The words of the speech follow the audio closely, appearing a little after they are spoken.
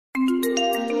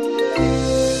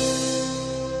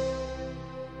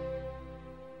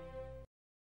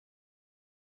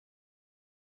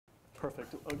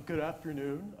Perfect. Good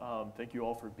afternoon. Thank you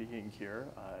all for being here.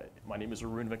 My name is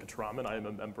Arun Venkataraman. I am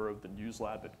a member of the News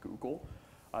Lab at Google.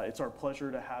 It's our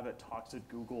pleasure to have at Talks at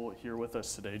Google here with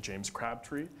us today James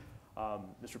Crabtree.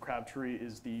 Mr. Crabtree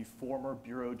is the former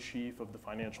bureau chief of the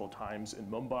Financial Times in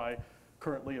Mumbai,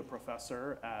 currently a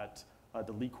professor at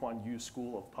the Lee Kuan Yew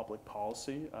School of Public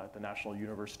Policy at the National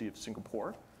University of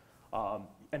Singapore.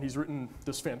 And he's written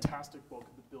this fantastic book,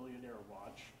 The Billionaire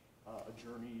Raj, A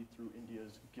Journey Through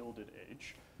India's Gilded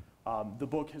Age. The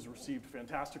book has received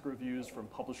fantastic reviews from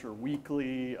Publisher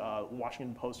Weekly.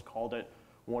 Washington Post called it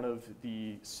one of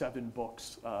the seven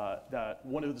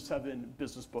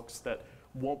business books that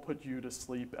won't put you to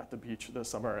sleep at the beach this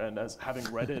summer. And as having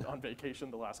read it on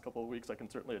vacation the last couple of weeks, I can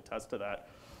certainly attest to that.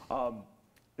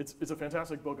 It's a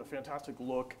fantastic book, a fantastic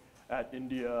look at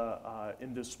India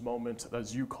in this moment,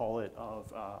 as you call it,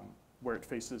 of where it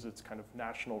faces its kind of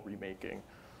national remaking.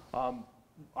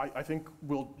 I think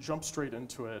we'll jump straight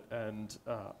into it, and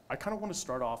I kind of want to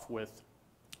start off with,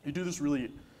 you do this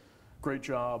really great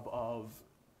job of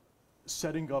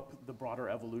setting up the broader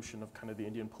evolution of kind of the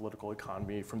Indian political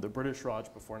economy from the British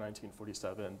Raj before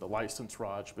 1947, the license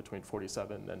Raj between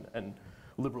 47 and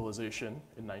liberalization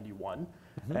in 91,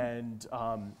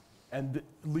 and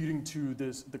leading to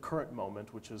the current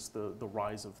moment, which is the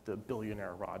rise of the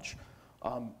billionaire Raj.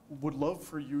 Would love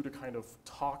for you to kind of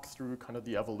talk through kind of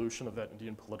the evolution of that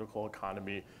Indian political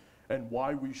economy and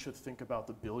why we should think about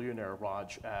the billionaire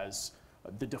Raj as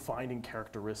the defining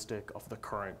characteristic of the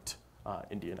current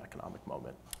Indian economic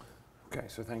moment. Okay,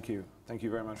 so thank you. Thank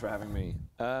you very much for having me.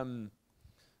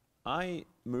 I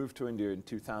moved to India in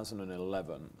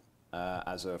 2011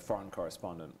 as a foreign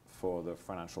correspondent for the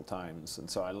Financial Times. And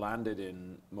so I landed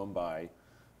in Mumbai,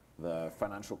 the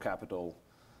financial capital,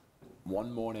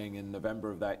 one morning in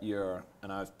November of that year,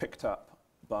 and I was picked up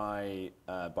by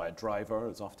a driver,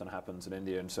 as often happens in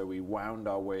India. And so we wound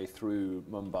our way through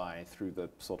Mumbai, through the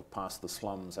sort of past the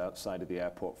slums outside of the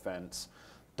airport fence,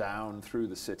 down through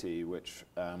the city, which,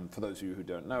 for those of you who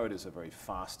don't know, it is a very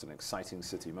fast and exciting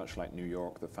city, much like New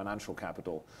York, the financial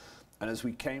capital. And as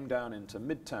we came down into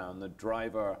Midtown, the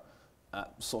driver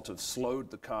sort of slowed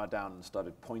the car down and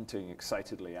started pointing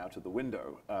excitedly out of the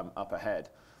window up ahead.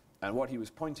 And what he was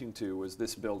pointing to was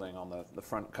this building on the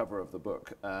front cover of the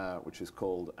book, which is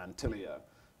called Antilia,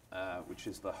 which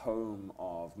is the home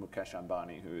of Mukesh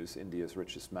Ambani, who is India's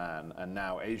richest man, and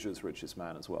now Asia's richest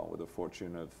man as well, with a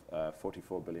fortune of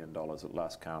 $44 billion at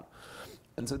last count.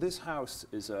 And so this house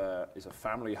is a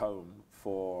family home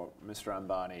for Mr.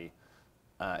 Ambani,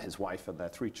 his wife, and their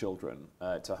three children.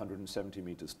 It's 170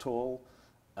 meters tall.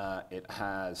 It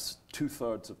has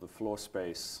 2/3 of the floor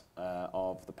space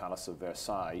of the Palace of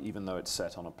Versailles, even though it's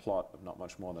set on a plot of not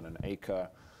much more than an acre.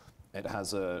 It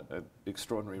has an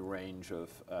extraordinary range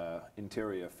of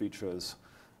interior features,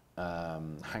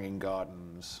 hanging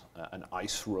gardens, an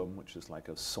ice room, which is like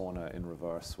a sauna in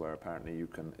reverse, where apparently you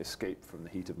can escape from the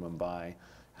heat of Mumbai. It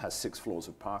has 6 floors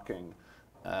of parking.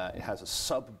 It has a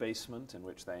sub-basement in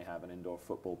which they have an indoor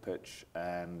football pitch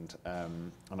and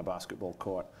a basketball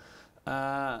court.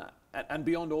 And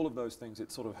beyond all of those things,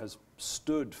 it sort of has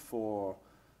stood for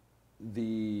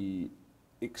the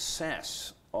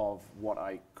excess of what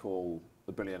I call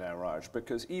the billionaire Raj,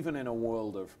 because even in a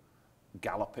world of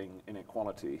galloping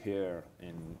inequality here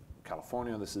in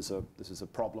California, this is a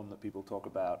problem that people talk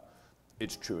about.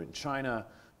 It's true in China,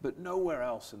 but nowhere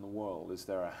else in the world is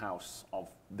there a house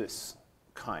of this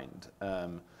kind.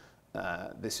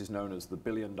 This is known as the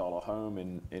billion-dollar home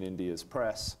in India's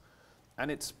press. And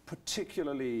it's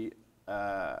particularly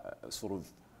sort of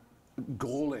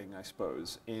galling, I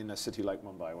suppose, in a city like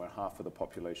Mumbai, where half of the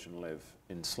population live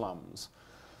in slums.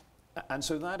 And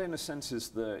so that, in a sense,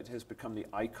 it has become the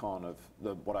icon of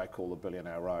what I call the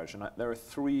billionaire Raj. And there are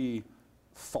 3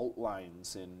 fault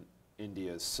lines in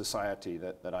India's society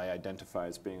that I identify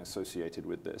as being associated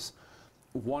with this.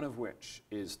 One of which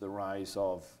is the rise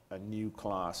of a new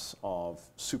class of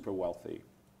super wealthy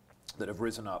that have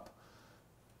risen up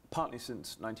partly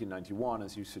since 1991,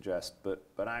 as you suggest, but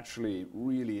actually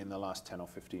really in the last 10 or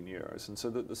 15 years. And so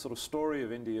the sort of story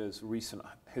of India's recent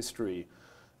history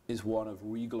is one of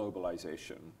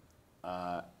reglobalization.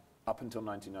 Up until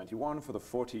 1991, for the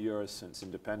 40 years since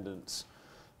independence,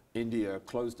 India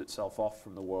closed itself off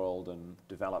from the world and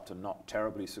developed a not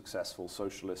terribly successful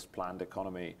socialist planned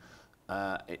economy.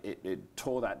 It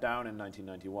tore that down in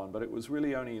 1991, but it was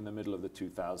really only in the middle of the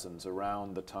 2000s,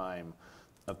 around the time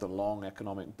of the long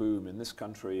economic boom in this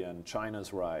country and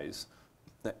China's rise,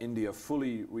 that India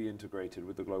fully reintegrated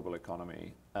with the global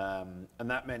economy. And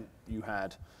that meant you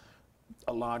had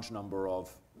a large number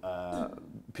of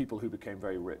people who became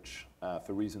very rich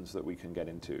for reasons that we can get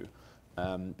into.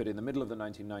 But in the middle of the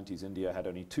 1990s, India had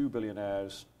only 2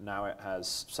 billionaires. Now it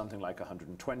has something like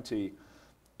 120.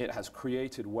 It has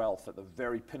created wealth at the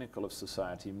very pinnacle of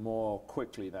society more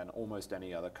quickly than almost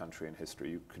any other country in history.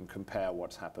 You can compare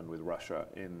what's happened with Russia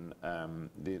in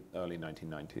the early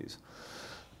 1990s.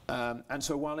 And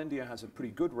so while India has a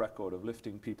pretty good record of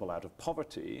lifting people out of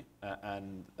poverty,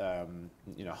 and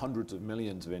hundreds of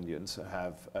millions of Indians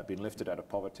have been lifted out of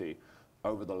poverty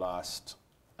over the last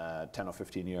 10 or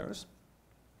 15 years,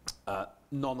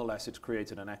 nonetheless, it's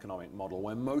created an economic model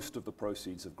where most of the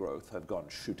proceeds of growth have gone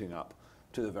shooting up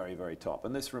to the very, very top.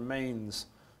 And this remains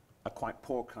a quite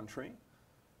poor country.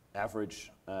 Average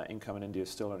income in India is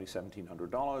still only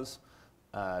 $1,700.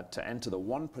 To enter the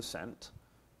 1%,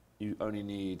 you only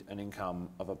need an income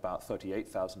of about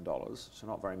 $38,000, so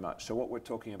not very much. So what we're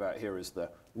talking about here is the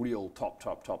real top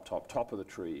of the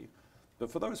tree. But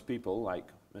for those people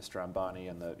like Mr. Ambani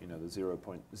and the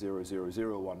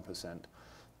 0.0001%,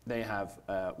 they have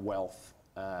wealth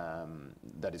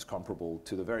that is comparable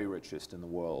to the very richest in the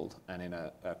world, and in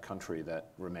a country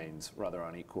that remains rather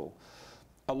unequal.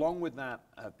 Along with that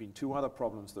have been two other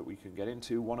problems that we can get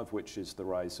into, one of which is the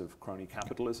rise of crony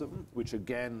capitalism, which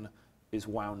again is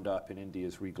wound up in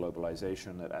India's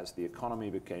reglobalization, that as the economy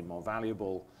became more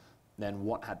valuable, then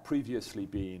what had previously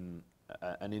been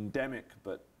an endemic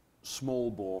but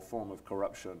small-bore form of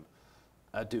corruption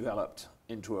developed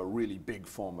into a really big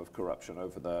form of corruption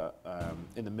over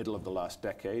in the middle of the last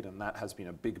decade, and that has been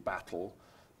a big battle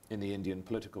in the Indian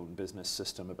political and business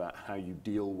system about how you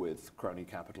deal with crony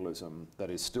capitalism that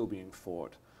is still being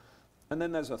fought. And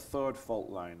then there's a third fault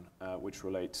line which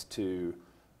relates to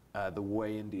the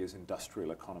way India's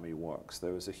industrial economy works.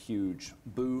 There was a huge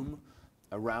boom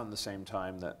around the same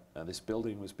time that this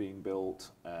building was being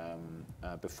built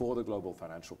before the global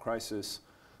financial crisis.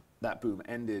 That boom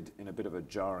ended in a bit of a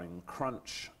jarring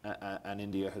crunch, and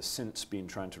India has since been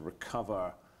trying to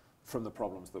recover from the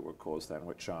problems that were caused then,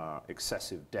 which are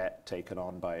excessive debt taken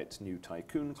on by its new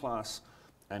tycoon class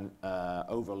and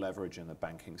over-leverage in the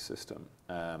banking system.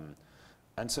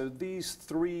 And so these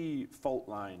three fault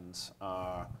lines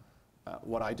are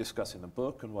what I discuss in the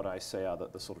book and what I say are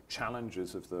the sort of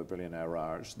challenges of the Billionaire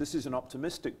Raj. This is an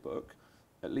optimistic book,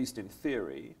 at least in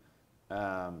theory,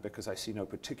 because I see no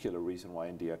particular reason why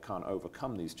India can't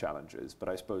overcome these challenges. But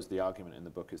I suppose the argument in the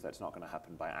book is that's not going to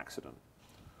happen by accident.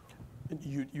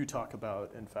 You talk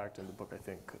about, in fact, in the book, I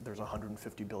think there's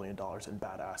 $150 billion in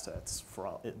bad assets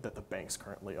that the banks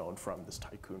currently own from this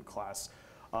tycoon class.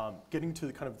 Getting to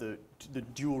the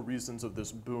dual reasons of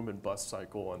this boom and bust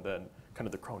cycle, and then kind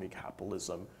of the crony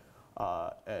capitalism,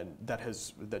 and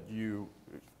that you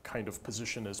kind of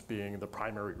position as being the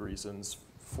primary reasons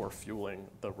for fueling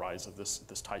the rise of this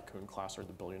tycoon class, or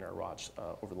the Billionaire Raj,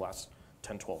 over the last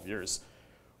 10, 12 years.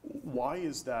 Why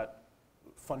is that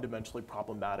fundamentally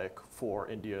problematic for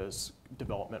India's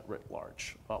development writ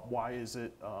large? Why is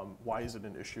it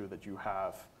an issue that you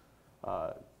have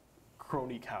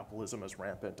crony capitalism as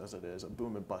rampant as it is, a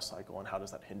boom and bust cycle, and how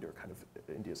does that hinder kind of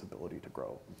India's ability to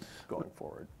grow going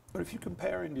forward? But if you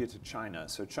compare India to China,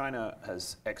 so China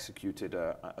has executed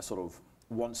a sort of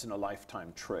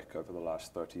once-in-a-lifetime trick over the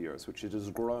last 30 years, which it has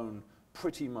grown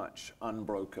pretty much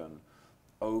unbroken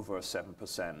over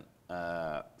 7%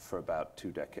 for about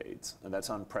 2 decades. And that's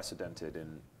unprecedented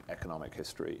in economic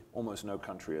history. Almost no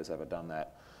country has ever done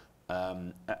that.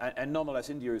 And nonetheless,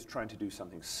 India is trying to do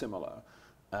something similar.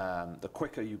 The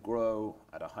quicker you grow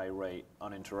at a high rate,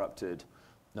 uninterrupted,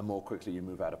 the more quickly you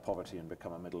move out of poverty and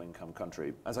become a middle-income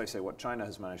country. As I say, what China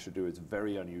has managed to do is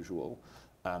very unusual.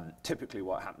 Typically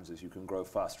what happens is you can grow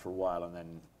fast for a while, and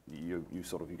then you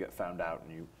get found out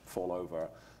and you fall over.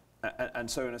 And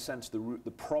so in a sense,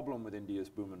 the problem with India's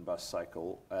boom and bust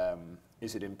cycle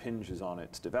is it impinges on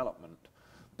its development.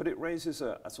 But it raises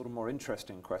a sort of more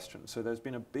interesting question. So there's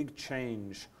been a big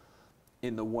change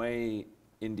in the way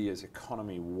India's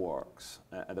economy works.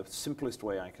 And the simplest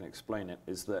way I can explain it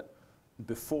is that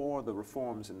before the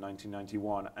reforms in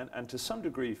 1991, and to some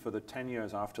degree for the 10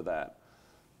 years after that,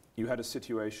 you had a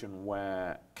situation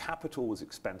where capital was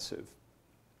expensive,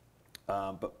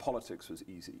 but politics was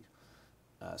easy.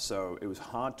 So it was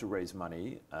hard to raise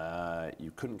money.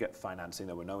 You couldn't get financing.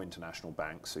 There were no international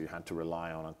banks, so you had to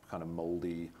rely on a kind of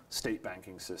moldy state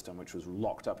banking system, which was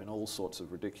locked up in all sorts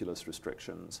of ridiculous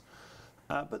restrictions.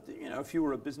 But if you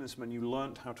were a businessman, you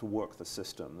learned how to work the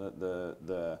system.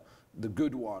 The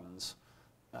good ones,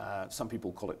 some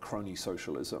people call it crony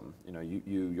socialism.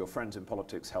 Your friends in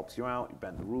politics helped you out. You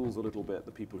bent the rules a little bit.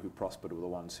 The people who prospered were the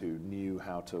ones who knew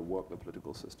how to work the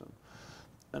political system.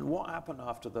 And what happened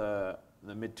after the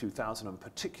mid-2000s, and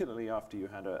particularly after you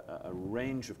had a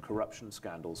range of corruption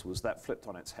scandals, was that flipped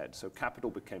on its head. So capital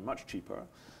became much cheaper,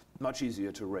 much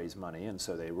easier to raise money, and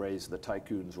so the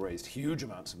tycoons raised huge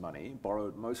amounts of money,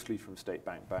 borrowed mostly from state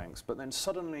banks, but then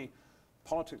suddenly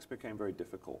politics became very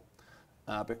difficult.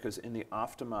 Because in the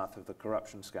aftermath of the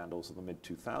corruption scandals of the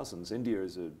mid-2000s, India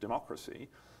is a democracy.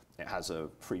 It has a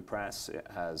free press, it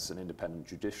has an independent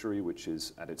judiciary, which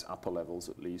is at its upper levels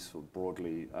at least,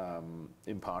 broadly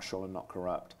impartial and not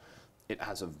corrupt. It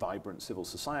has a vibrant civil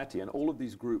society, and all of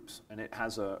these groups, and it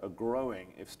has a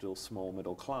growing, if still small,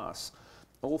 middle class.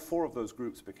 All four of those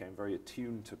groups became very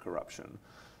attuned to corruption.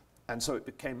 And so it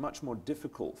became much more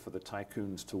difficult for the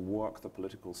tycoons to work the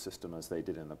political system as they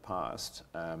did in the past.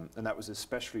 And that was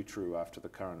especially true after the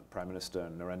current Prime Minister,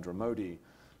 Narendra Modi,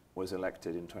 was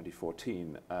elected in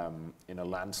 2014 in a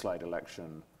landslide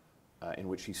election in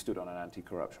which he stood on an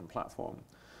anti-corruption platform.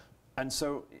 And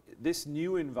so this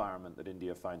new environment that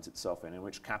India finds itself in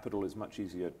which capital is much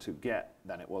easier to get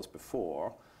than it was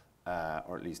before,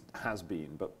 or at least has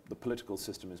been, but the political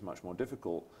system is much more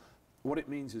difficult. What it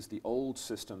means is the old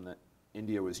system that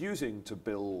India was using to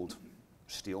build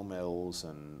steel mills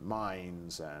and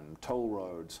mines and toll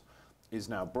roads is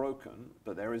now broken,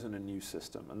 but there isn't a new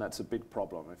system. And that's a big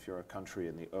problem if you're a country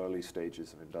in the early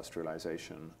stages of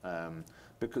industrialization.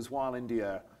 Because while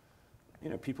India,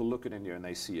 people look at India and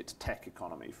they see its tech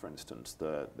economy, for instance,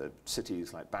 the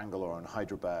cities like Bangalore and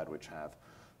Hyderabad, which have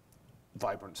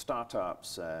vibrant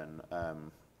startups and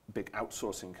big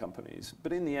outsourcing companies.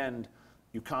 But in the end,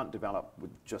 you can't develop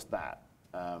with just that.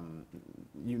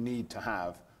 You need to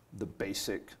have the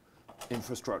basic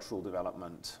infrastructural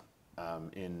development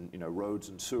in roads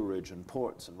and sewerage and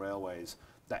ports and railways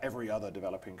that every other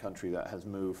developing country that has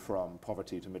moved from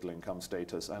poverty to middle income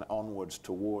status and onwards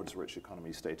towards rich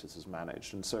economy status has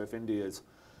managed. And so if India's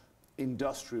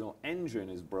industrial engine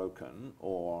is broken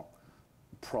or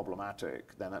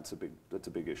problematic, then that's a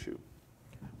big issue.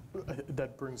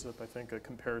 That brings up, I think, a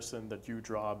comparison that you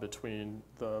draw between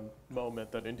the moment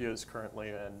that India is currently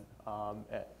in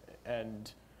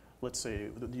and, let's say,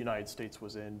 the United States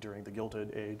was in during the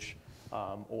Gilded Age,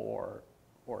 or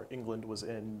England was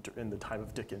in the time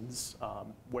of Dickens,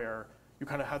 where you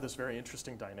kind of had this very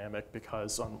interesting dynamic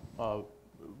because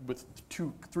with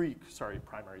three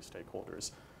primary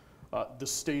stakeholders, the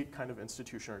state kind of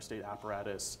institution or state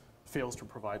apparatus fails to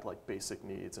provide basic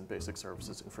needs and basic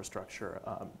services infrastructure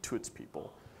to its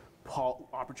people.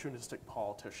 Opportunistic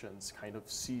politicians kind of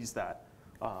seize that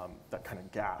kind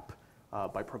of gap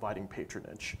by providing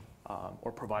patronage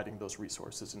or providing those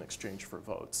resources in exchange for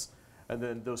votes. And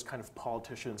then those kind of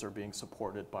politicians are being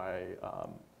supported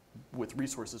with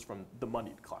resources from the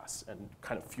moneyed class and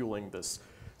kind of fueling this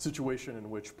situation in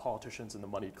which politicians in the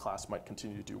moneyed class might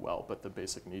continue to do well, but the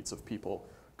basic needs of people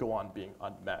go on being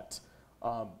unmet.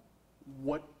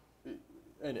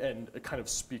 And it kind of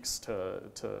speaks to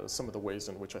some of the ways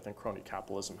in which I think crony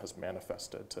capitalism has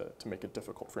manifested to make it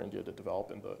difficult for India to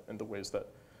develop in the ways that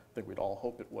I think we'd all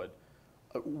hope it would.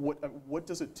 What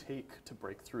does it take to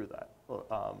break through that?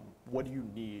 What do you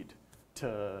need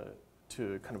to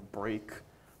kind of break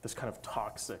this kind of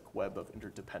toxic web of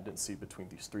interdependency between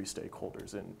these three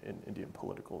stakeholders in Indian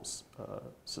political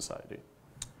society?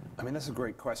 I mean, that's a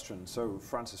great question. So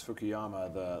Francis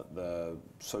Fukuyama, the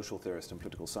social theorist and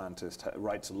political scientist,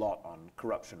 writes a lot on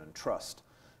corruption and trust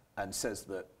and says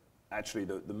that actually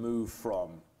the move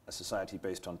from a society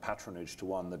based on patronage to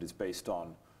one that is based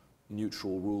on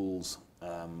neutral rules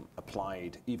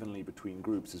applied evenly between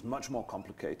groups is much more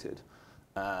complicated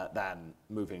than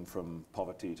moving from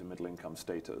poverty to middle income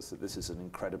status. That this is an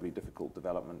incredibly difficult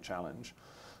development challenge.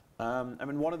 I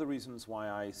mean, one of the reasons why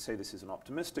I say this is an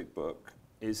optimistic book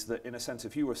is that, in a sense,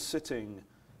 if you were sitting,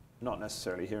 not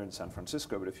necessarily here in San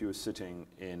Francisco, but if you were sitting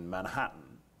in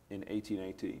Manhattan in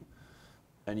 1880,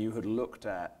 and you had looked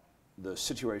at the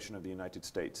situation of the United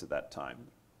States at that time,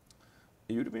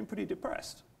 you would have been pretty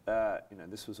depressed.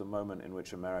 This was a moment in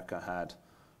which America had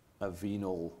a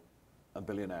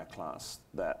billionaire class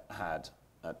that had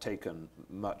taken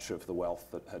much of the wealth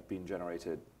that had been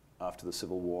generated after the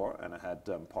Civil War and had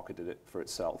pocketed it for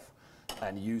itself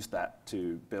and used that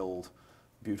to build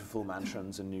beautiful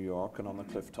mansions in New York and on the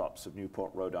cliff tops of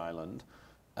Newport, Rhode Island.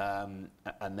 And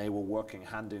they were working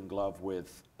hand in glove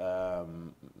with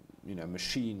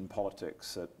machine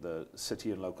politics at the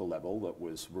city and local level that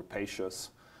was rapacious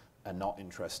and not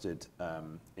interested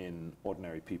in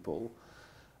ordinary people.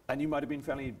 And you might have been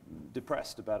fairly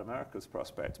depressed about America's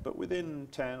prospects, but within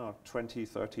 10 or 20,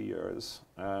 30 years,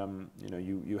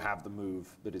 you have the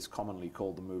move that is commonly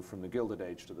called the move from the Gilded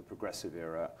Age to the Progressive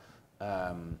Era,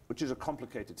 which is a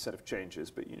complicated set of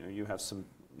changes, but you have some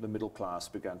the middle class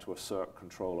began to assert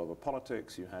control over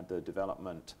politics. You had the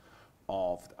development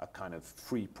of a kind of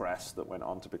free press that went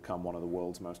on to become one of the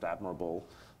world's most admirable,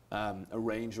 a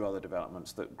range of other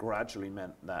developments that gradually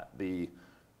meant that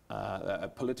a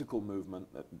political movement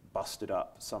that busted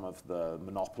up some of the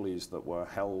monopolies that were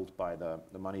held by the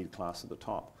moneyed class at the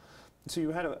top. So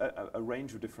you had a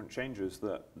range of different changes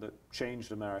that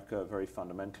changed America very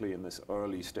fundamentally in this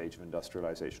early stage of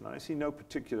industrialization. And I see no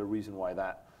particular reason why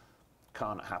that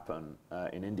can't happen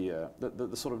in India.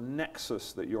 The sort of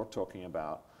nexus that you're talking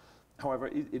about, however,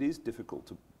 it is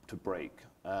difficult to break.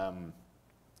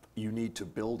 You need to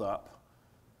build up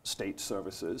state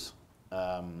services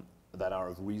that are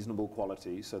of reasonable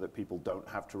quality so that people don't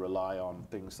have to rely on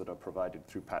things that are provided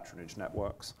through patronage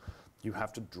networks. You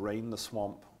have to drain the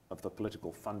swamp of the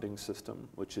political funding system,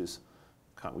 which is,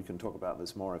 we can talk about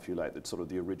this more if you like, that's sort of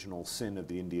the original sin of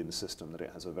the Indian system, that it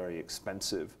has a very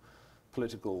expensive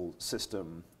political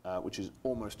system which is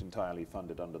almost entirely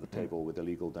funded under the table with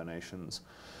illegal donations.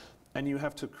 And you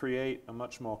have to create a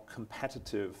much more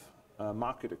competitive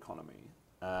market economy.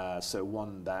 So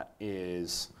one that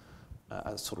is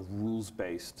a sort of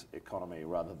rules-based economy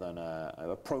rather than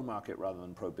a pro-market rather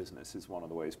than pro-business is one of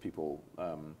the ways people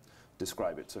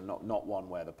describe it. So not one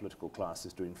where the political class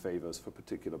is doing favors for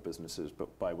particular businesses,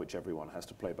 but by which everyone has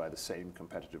to play by the same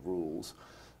competitive rules.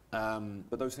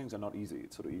 But those things are not easy.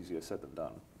 It's sort of easier said than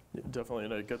done. Yeah, definitely,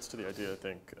 and it gets to the idea, I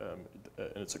think,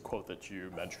 and it's a quote that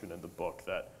you mentioned in the book,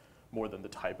 that more than the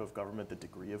type of government, the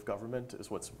degree of government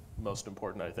is what's most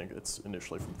important. I think it's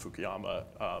initially from Fukuyama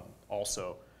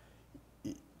also.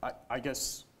 I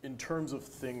guess in terms of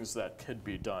things that could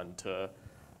be done to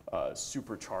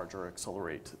supercharge or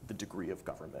accelerate the degree of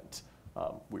government,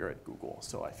 we're at Google,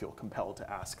 so I feel compelled to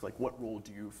ask, like, what role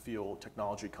do you feel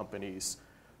technology companies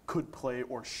could play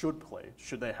or should play,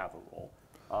 should they have a role,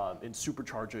 in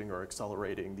supercharging or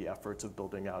accelerating the efforts of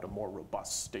building out a more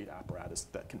robust state apparatus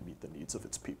that can meet the needs of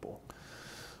its people?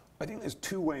 I think there's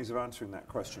two ways of answering that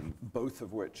question, both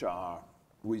of which are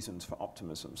reasons for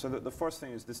optimism. So the first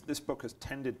thing is this book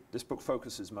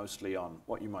focuses mostly on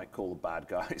what you might call the bad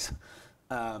guys.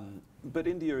 But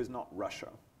India is not Russia.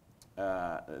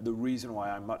 The reason why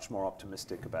I'm much more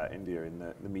optimistic about India in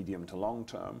the medium to long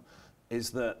term is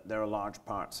that there are large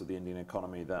parts of the Indian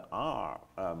economy that are,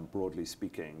 broadly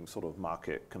speaking, sort of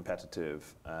market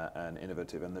competitive and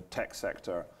innovative. And the tech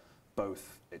sector,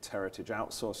 both its heritage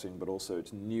outsourcing, but also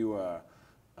its newer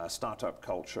startup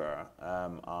culture,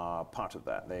 are part of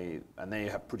that. They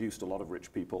have produced a lot of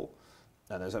rich people,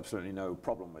 and there's absolutely no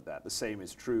problem with that. The same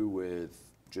is true with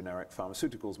generic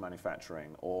pharmaceuticals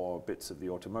manufacturing, or bits of the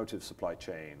automotive supply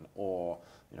chain, or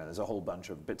there's a whole bunch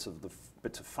of bits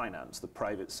of finance. The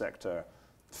private sector,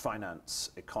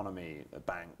 finance, economy,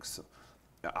 banks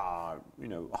are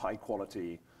high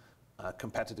quality,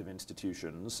 competitive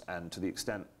institutions, and to the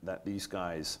extent that these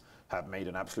guys have made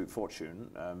an absolute fortune,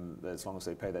 as long as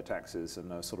they pay their taxes and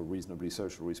are sort of reasonably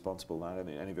socially responsible, I don't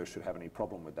think any of us should have any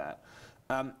problem with that.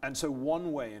 And so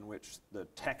one way in which the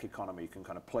tech economy can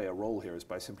kind of play a role here is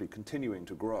by simply continuing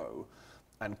to grow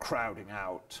and crowding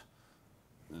out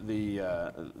the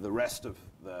rest of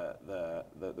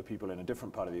the people in a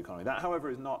different part of the economy. That, however,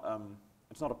 is not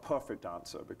it's not a perfect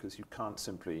answer, because you can't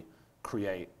simply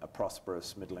create a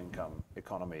prosperous middle-income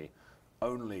economy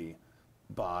only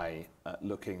by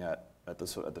looking at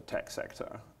the tech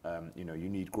sector. You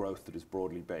need growth that is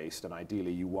broadly based, and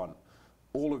ideally you want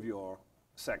all of your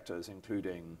sectors,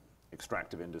 including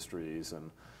extractive industries and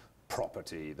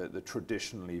property, the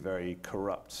traditionally very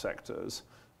corrupt sectors,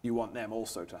 you want them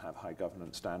also to have high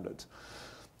governance standards.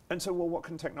 And so, well, what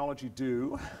can technology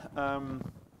do?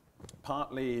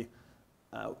 Partly,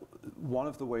 one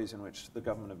of the ways in which the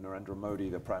government of Narendra Modi,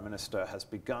 the Prime Minister, has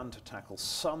begun to tackle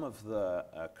some of the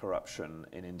corruption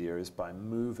in India is by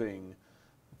moving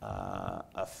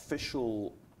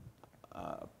official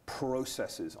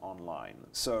processes online.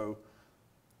 So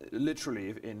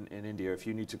literally in India, if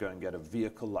you need to go and get a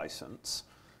vehicle license,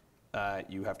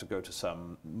 you have to go to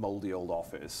some moldy old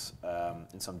office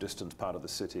in some distant part of the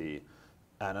city.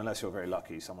 And unless you're very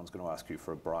lucky, someone's going to ask you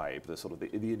for a bribe.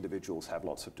 The individuals have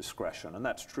lots of discretion. And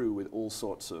that's true with all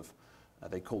sorts of,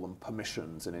 they call them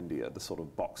permissions in India, the sort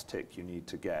of box tick you need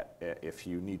to get if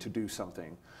you need to do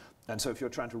something. And so if you're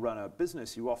trying to run a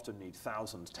business, you often need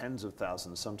thousands, tens of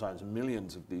thousands, sometimes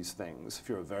millions of these things. If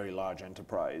you're a very large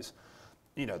enterprise,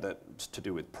 that's to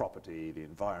do with property, the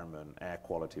environment, air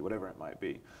quality, whatever it might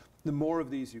be. the more of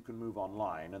these you can move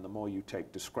online, and the more you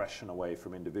take discretion away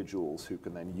from individuals who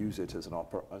can then use it as an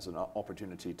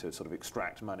opportunity to sort of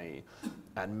extract money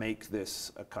and make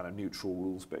this a kind of neutral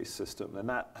rules-based system, then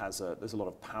there's a lot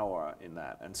of power in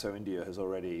that. And so India has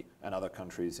already, and other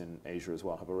countries in Asia as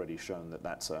well, have already shown that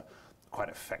that's a quite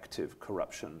effective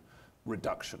corruption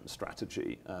reduction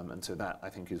strategy. And so that, I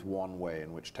think, is one way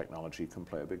in which technology can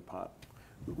play a big part.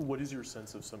 What is your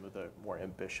sense of some of the more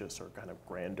ambitious or kind of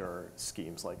grander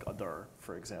schemes like Aadhaar,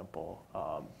 for example,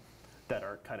 that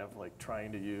are kind of like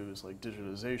trying to use like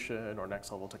digitization or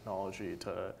next level technology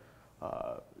to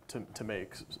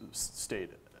make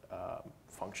state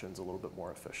functions a little bit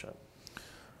more efficient?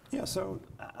 Yeah, so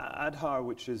Aadhaar,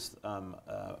 which is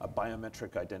a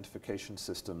biometric identification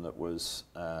system that was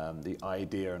the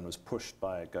idea and was pushed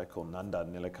by a guy called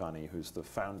Nandan Nilekani, who's the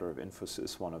founder of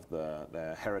Infosys, one of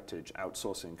their heritage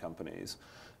outsourcing companies.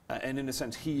 And in a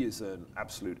sense, he is an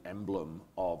absolute emblem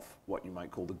of what you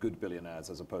might call the good billionaires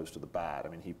as opposed to the bad. I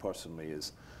mean, he personally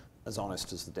is as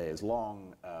honest as the day is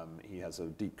long. He has a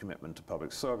deep commitment to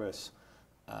public service.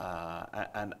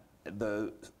 And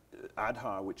the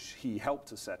Aadhaar, which he helped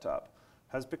to set up,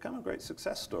 has become a great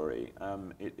success story.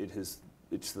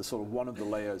 It's the sort of one of the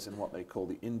layers in what they call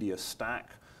the India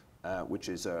stack, which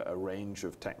is a range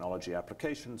of technology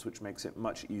applications, which makes it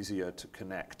much easier to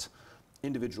connect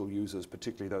individual users,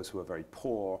 particularly those who are very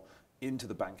poor, into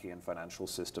the banking and financial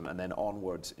system, and then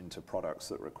onwards into products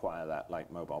that require that,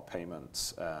 like mobile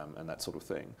payments and that sort of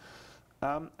thing.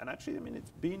 And actually, I mean,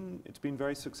 it's been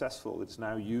very successful. It's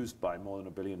now used by more than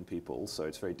 1 billion people, so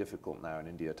it's very difficult now in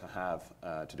India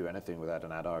to do anything without an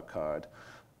Aadhaar card.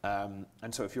 And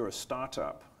so if you're a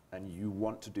startup and you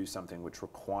want to do something which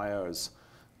requires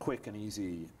quick and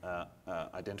easy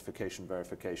identification,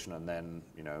 verification, and then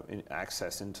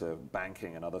access into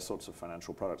banking and other sorts of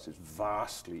financial products, is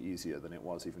vastly easier than it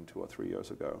was even 2 or 3 years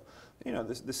ago.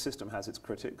 This system has its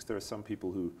critics. There are some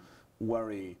people who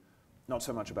worry not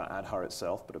so much about Aadhaar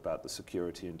itself, but about the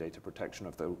security and data protection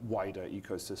of the wider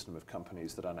ecosystem of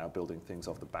companies that are now building things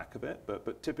off the back of it.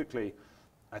 But typically,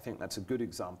 I think that's a good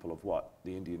example of what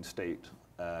the Indian state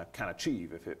can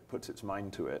achieve if it puts its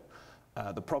mind to it.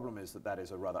 The problem is that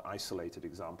is a rather isolated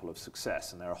example of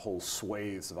success, and there are whole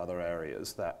swathes of other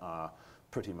areas that are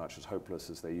pretty much as hopeless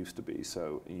as they used to be.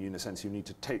 So in a sense, you need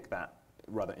to take that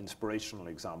rather inspirational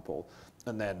example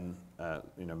and then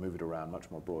move it around much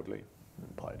more broadly.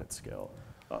 Applied at scale.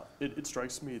 It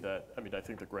strikes me that, I mean, I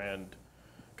think the grand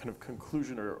kind of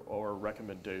conclusion or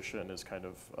recommendation is kind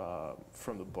of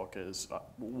from the book is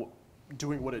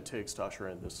doing what it takes to usher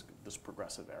in this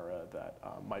progressive era that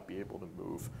might be able to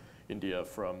move India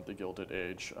from the Gilded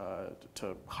Age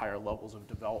to higher levels of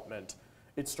development.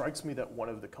 It strikes me that one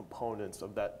of the components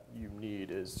of that you need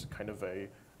is kind of a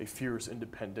fierce,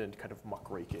 independent, kind of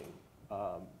muckraking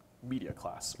media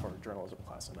class or journalism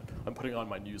class. And I'm putting on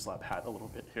my News Lab hat a little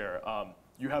bit here.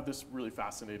 You have this really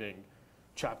fascinating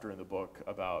chapter in the book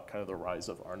about kind of the rise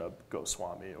of Arnab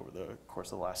Goswami over the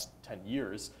course of the last 10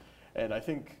 years. And I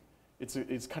think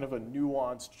it's kind of a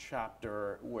nuanced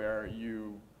chapter where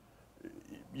you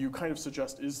kind of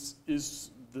suggest, is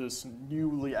this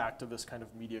newly activist kind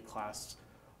of media class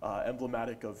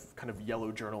emblematic of kind of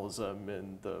yellow journalism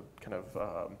and the kind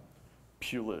of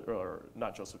or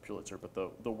not Joseph Pulitzer, but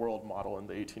the world model in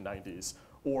the 1890s?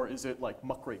 Or is it like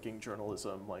muckraking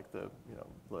journalism, like the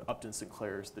Upton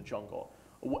Sinclair's The Jungle?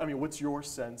 I mean, what's your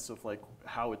sense of like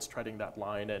how it's treading that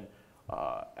line? And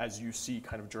as you see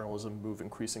kind of journalism move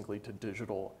increasingly to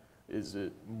digital, is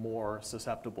it more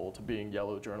susceptible to being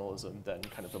yellow journalism than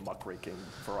kind of the muckraking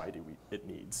variety it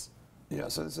needs? Yeah,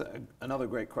 so it's another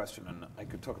great question, and I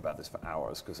could talk about this for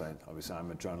hours because obviously I'm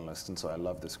a journalist, and so I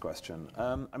love this question.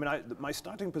 I mean, my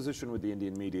starting position with the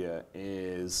Indian media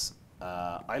is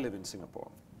I live in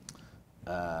Singapore,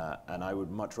 and I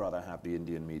would much rather have the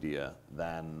Indian media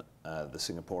than the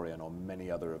Singaporean or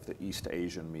many other of the East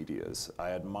Asian medias. I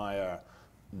admire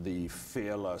the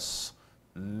fearless,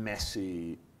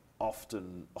 messy,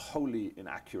 often wholly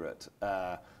inaccurate,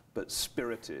 but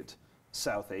spirited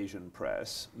South Asian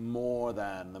press more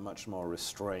than the much more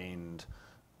restrained,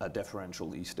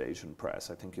 deferential East Asian press.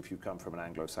 I think if you come from an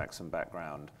Anglo-Saxon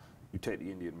background, you take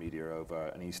the Indian media over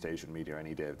an East Asian media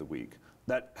any day of the week.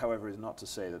 That, however, is not to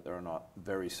say that there are not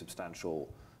very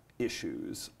substantial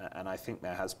issues, and I think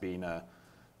there has been a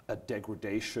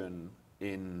degradation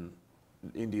in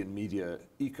the Indian media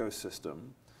ecosystem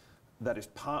that is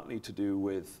partly to do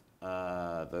with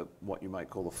what you might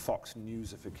call the Fox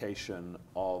Newsification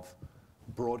of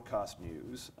broadcast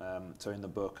news. So in the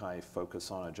book, I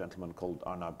focus on a gentleman called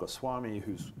Arnab Goswami,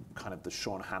 who's kind of the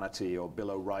Sean Hannity or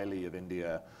Bill O'Reilly of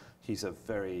India. He's a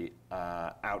very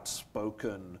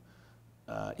outspoken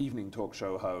evening talk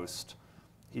show host.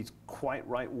 He's quite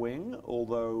right-wing,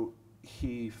 although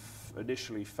he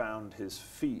initially found his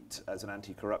feet as an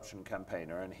anti-corruption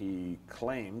campaigner, and he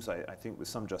claims, I think with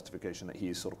some justification, that he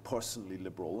is sort of personally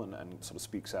liberal and sort of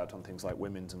speaks out on things like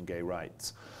women's and gay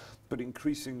rights. But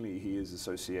increasingly he is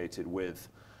associated with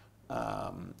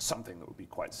something that would be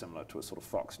quite similar to a sort of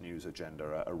Fox News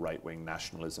agenda, a right-wing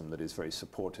nationalism that is very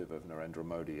supportive of Narendra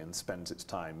Modi and spends its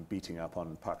time beating up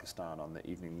on Pakistan on the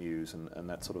evening news and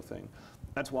that sort of thing.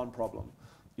 That's one problem.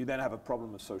 You then have a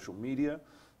problem of social media.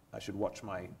 I should watch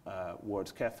my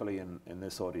words carefully in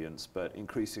this audience, but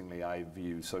increasingly I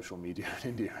view social media in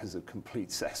India as a complete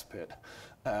cesspit.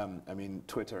 I mean,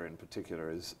 Twitter in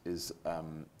particular is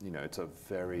you know, it's a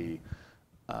very,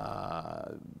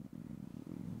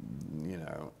 you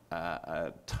know,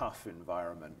 a tough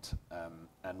environment,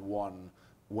 and one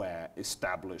where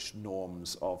established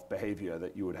norms of behavior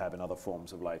that you would have in other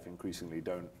forms of life increasingly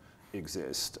don't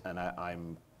exist. And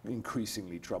I'm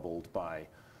increasingly troubled by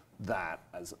that,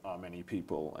 as are many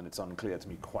people, and it's unclear to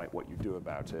me quite what you do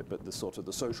about it. But the sort of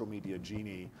the social media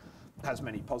genie has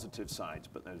many positive sides,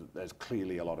 but there's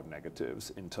clearly a lot of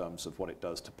negatives in terms of what it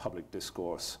does to public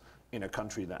discourse in a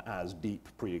country that has deep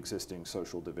pre-existing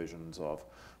social divisions of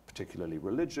particularly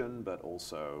religion, but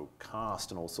also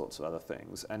caste and all sorts of other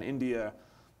things. And India,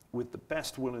 with the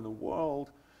best will in the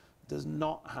world, does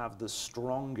not have the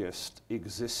strongest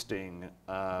existing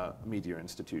media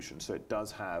institutions. So it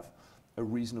does have a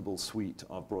reasonable suite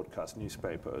of broadcast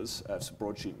newspapers,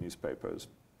 broadsheet newspapers,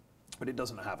 but it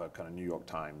doesn't have a kind of New York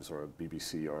Times or a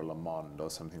BBC or a Le Monde or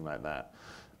something like that.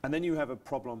 And then you have a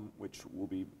problem which will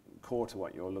be core to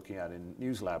what you're looking at in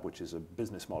NewsLab, which is a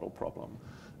business model problem,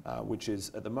 which is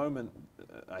at the moment,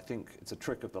 I think it's a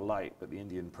trick of the light, but the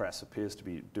Indian press appears to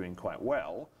be doing quite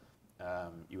well.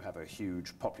 You have a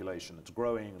huge population that's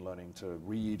growing, learning to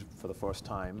read for the first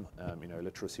time. You know,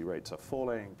 literacy rates are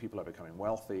falling, people are becoming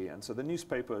wealthy, and so the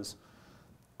newspapers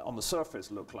on the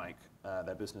surface look like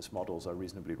their business models are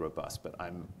reasonably robust, but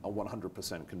I'm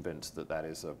 100% convinced that that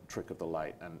is a trick of the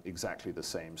light, and exactly the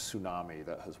same tsunami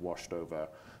that has washed over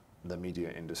the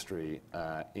media industry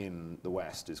in the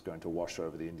West is going to wash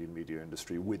over the Indian media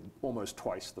industry with almost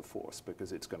twice the force,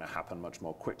 because it's going to happen much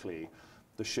more quickly.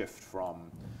 The shift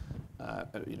from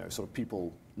you know, sort of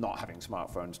people not having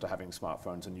smartphones to having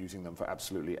smartphones and using them for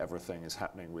absolutely everything is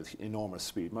happening with enormous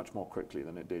speed, much more quickly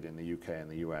than it did in the UK and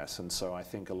the US. And so I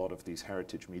think a lot of these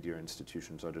heritage media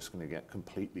institutions are just going to get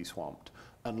completely swamped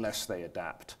unless they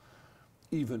adapt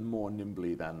even more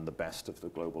nimbly than the best of the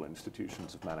global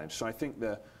institutions have managed. So I think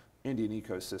the Indian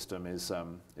ecosystem is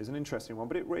an interesting one,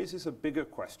 but it raises a bigger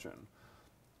question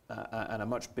and a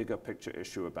much bigger picture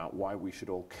issue about why we should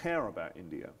all care about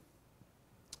India.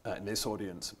 In this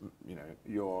audience, you know,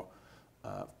 you're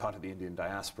part of the Indian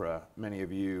diaspora. Many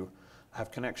of you have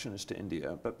connections to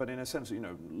India, but in a sense, you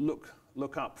know,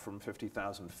 look up from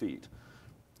 50,000 feet.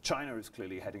 China is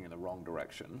clearly heading in the wrong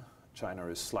direction. China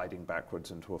is sliding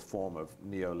backwards into a form of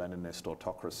neo-Leninist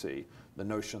autocracy. The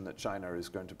notion that China is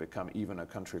going to become even a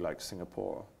country like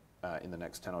Singapore in the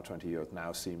next 10 or 20 years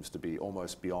now seems to be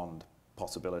almost beyond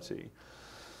possibility.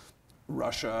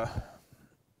 Russia,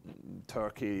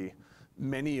 Turkey,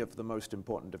 many of the most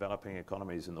important developing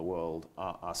economies in the world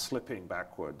are slipping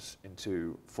backwards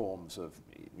into forms of,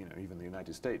 you know, even the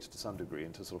United States to some degree,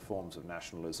 into sort of forms of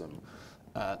nationalism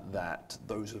that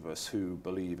those of us who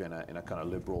believe in a kind of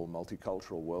liberal,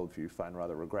 multicultural worldview find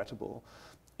rather regrettable.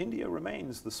 India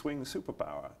remains the swing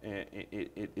superpower.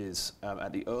 It is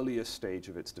at the earliest stage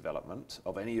of its development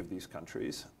of any of these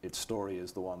countries. Its story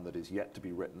is the one that is yet to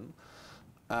be written.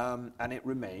 And it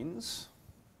remains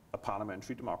a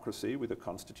parliamentary democracy with a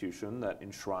constitution that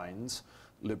enshrines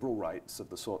liberal rights of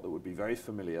the sort that would be very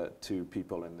familiar to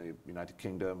people in the United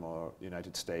Kingdom or the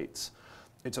United States.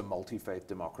 It's a multi-faith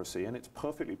democracy, and it's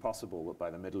perfectly possible that by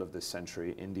the middle of this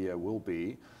century, India will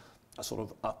be a sort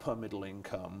of upper middle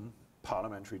income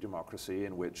parliamentary democracy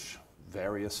in which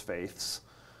various faiths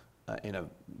in a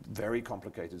very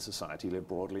complicated society live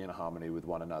broadly in harmony with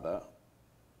one another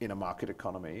in a market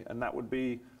economy, and that would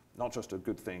be not just a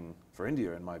good thing for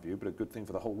India, in my view, but a good thing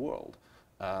for the whole world,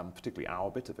 particularly our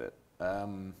bit of it.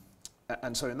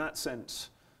 And so in that sense,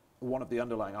 one of the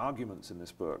underlying arguments in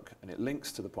this book, and it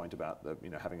links to the point about the,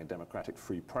 you know, having a democratic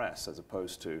free press as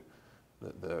opposed to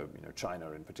the you know,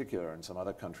 China in particular and some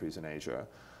other countries in Asia,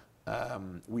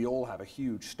 we all have a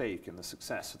huge stake in the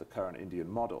success of the current Indian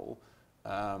model,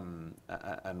 and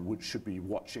should be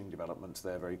watching developments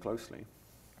there very closely.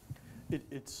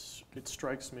 It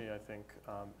strikes me, I think,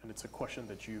 and it's a question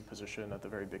that you position at the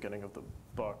very beginning of the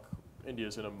book.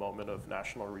 India's in a moment of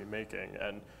national remaking,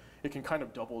 and it can kind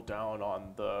of double down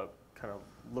on the kind of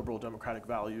liberal democratic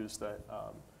values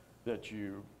that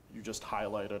you just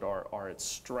highlighted are its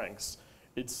strengths.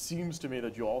 It seems to me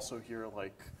that you also hear,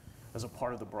 like, as a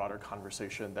part of the broader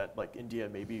conversation, that like India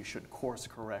maybe should course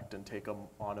correct and take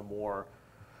on a more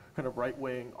kind of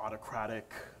right-wing,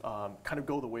 autocratic, kind of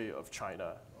go the way of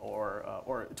China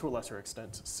or to a lesser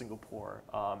extent Singapore,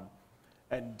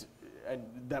 and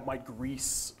that might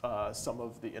grease some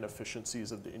of the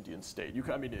inefficiencies of the Indian state.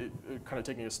 I mean, kind of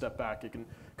taking a step back, it can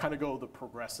kind of go the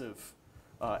progressive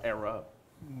era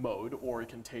mode, or it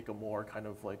can take a more kind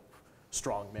of like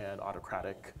strongman,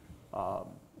 autocratic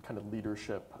kind of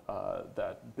leadership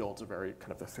that builds a very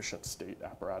kind of efficient state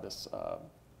apparatus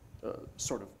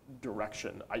sort of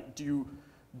direction.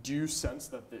 Do you sense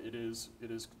that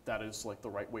that is like the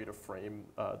right way to frame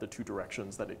the two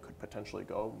directions that it could potentially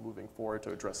go moving forward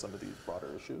to address some of these broader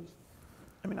issues?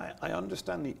 I mean, I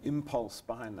understand the impulse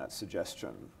behind that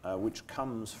suggestion, which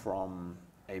comes from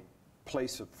a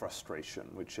place of frustration,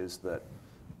 which is that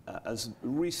as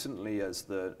recently as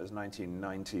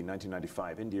 1990,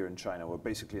 1995, India and China were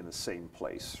basically in the same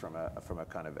place from a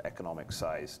kind of economic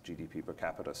size, GDP per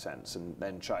capita sense, and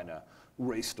then China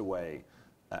raced away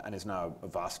and is now a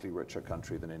vastly richer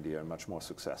country than India and much more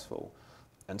successful.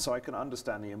 And so I can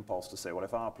understand the impulse to say, well,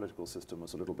 if our political system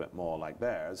was a little bit more like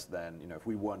theirs, then if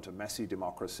we weren't a messy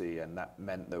democracy and that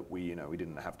meant that we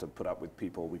didn't have to put up with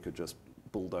people, we could just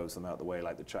bulldoze them out the way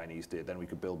like the Chinese did, then we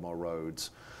could build more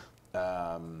roads.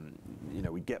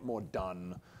 We get more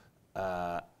done,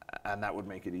 and that would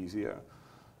make it easier.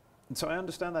 And so I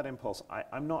understand that impulse.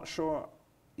 I'm not sure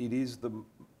it is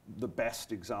the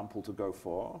best example to go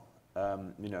for.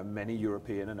 Many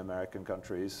European and American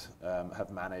countries have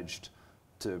managed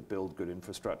to build good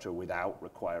infrastructure without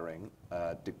requiring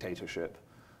dictatorship.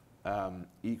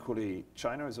 Equally,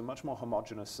 China is a much more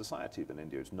homogenous society than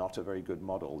India. It's not a very good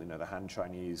model. The Han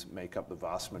Chinese make up the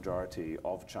vast majority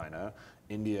of China.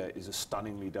 India is a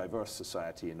stunningly diverse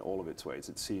society in all of its ways.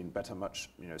 It's seen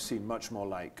much more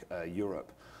like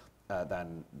Europe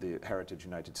than the heritage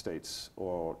United States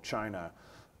or China.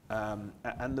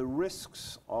 And the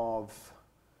risks of,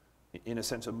 in a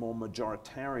sense, a more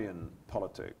majoritarian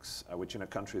politics, which in a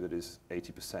country that is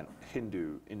 80%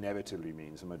 Hindu inevitably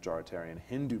means a majoritarian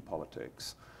Hindu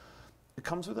politics, it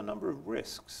comes with a number of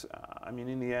risks.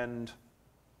 In the end,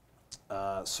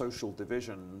 social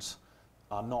divisions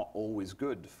are not always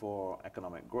good for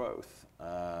economic growth,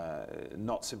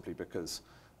 not simply because,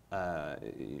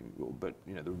 but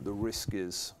the risk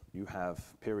is you have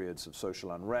periods of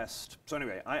social unrest. So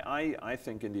anyway, I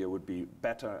think India would be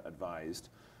better advised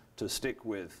to stick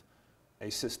with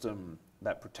a system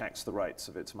that protects the rights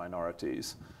of its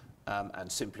minorities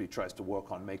and simply tries to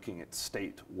work on making its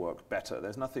state work better.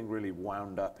 There's nothing really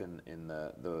wound up in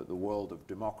the world of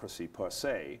democracy per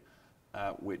se,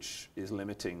 which is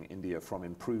limiting India from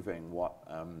improving what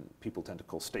people tend to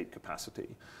call state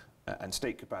capacity. And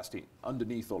state capacity,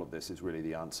 underneath all of this, is really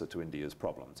the answer to India's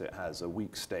problems. It has a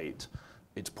weak state,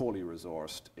 it's poorly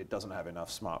resourced, it doesn't have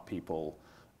enough smart people,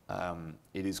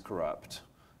 it is corrupt.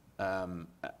 And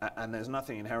there's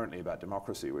nothing inherently about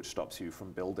democracy which stops you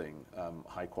from building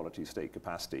high-quality state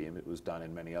capacity, and it was done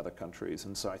in many other countries.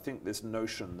 And so I think this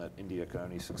notion that India can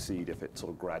only succeed if it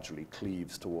sort of gradually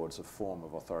cleaves towards a form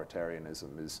of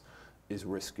authoritarianism is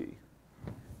risky.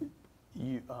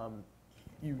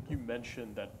 You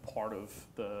mentioned that part of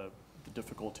the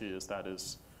difficulty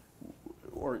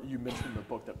or you mentioned in the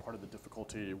book that part of the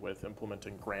difficulty with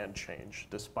implementing grand change,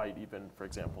 despite even, for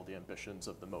example, the ambitions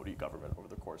of the Modi government over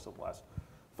the course of the last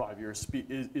 5 years,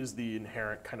 is the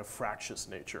inherent kind of fractious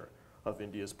nature of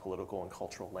India's political and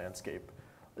cultural landscape.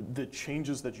 The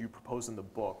changes that you propose in the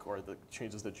book, or the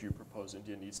changes that you propose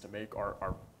India needs to make,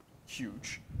 are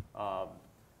huge,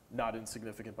 not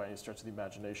insignificant by any stretch of the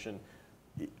imagination.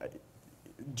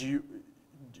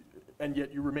 And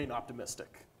yet you remain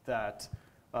optimistic that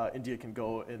India can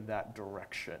go in that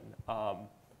direction.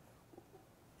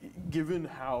 Given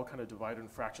how kind of divided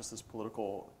and fractious this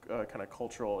political kind of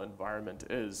cultural environment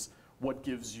is, what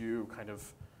gives you kind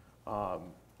of,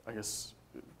 I guess,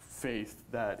 faith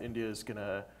that India is going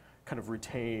to kind of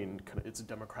retain kind of its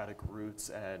democratic roots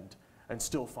and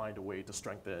still find a way to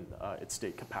strengthen its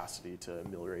state capacity to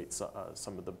ameliorate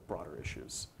some of the broader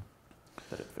issues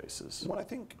that it faces? Well,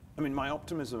 my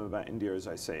optimism about India, as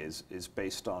I say, is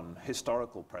based on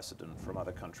historical precedent from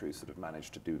other countries that have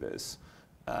managed to do this.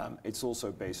 It's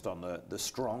also based on the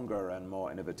stronger and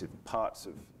more innovative parts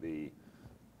of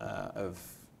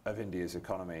of India's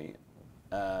economy.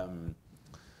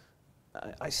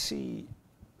 I see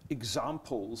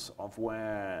examples of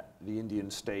where the Indian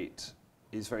state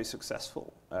is very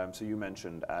successful. So you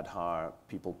mentioned Aadhaar.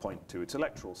 People point to its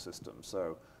electoral system.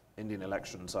 So Indian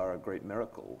elections are a great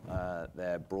miracle.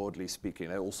 They're broadly speaking,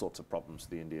 there are all sorts of problems with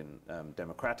the Indian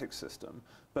democratic system,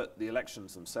 but the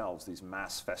elections themselves, these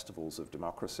mass festivals of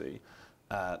democracy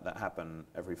that happen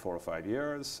every 4 or 5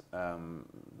 years,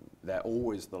 they're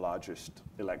always the largest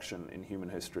election in human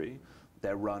history.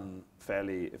 They're run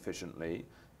fairly efficiently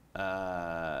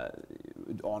on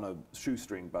a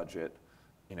shoestring budget.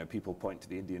 You know, people point to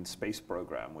the Indian space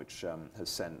program, which has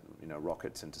sent, you know,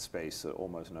 rockets into space at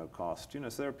almost no cost. You know,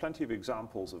 so there are plenty of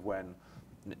examples of when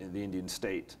the Indian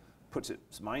state puts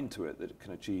its mind to it that it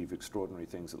can achieve extraordinary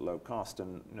things at low cost.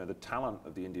 And, you know, the talent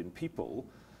of the Indian people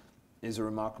is a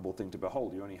remarkable thing to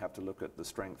behold. You only have to look at the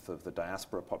strength of the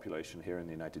diaspora population here in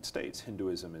the United States.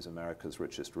 Hinduism is America's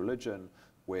richest religion.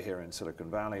 We're here in Silicon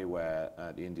Valley, where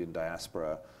the Indian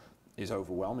diaspora is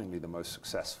overwhelmingly the most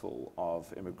successful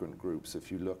of immigrant groups. If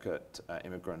you look at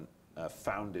immigrant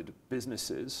founded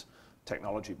businesses,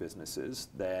 technology businesses,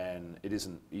 then it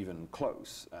isn't even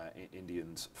close.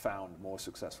 Indians found more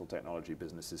successful technology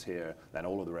businesses here than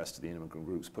all of the rest of the immigrant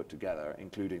groups put together,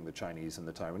 including the Chinese and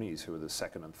the Taiwanese, who are the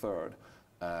second and third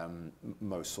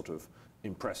most sort of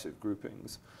impressive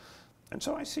groupings. And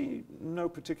so I see no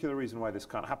particular reason why this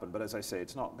can't happen. But as I say,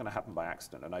 it's not going to happen by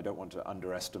accident, and I don't want to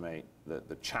underestimate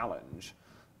the challenge.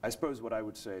 I suppose what I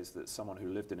would say is that someone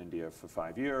who lived in India for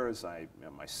 5 years,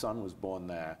 my son was born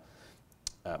there.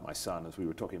 My son, as we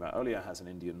were talking about earlier, has an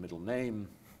Indian middle name.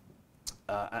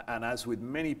 And as with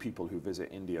many people who visit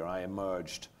India, I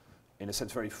emerged, in a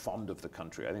sense, very fond of the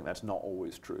country. I think that's not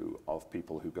always true of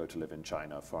people who go to live in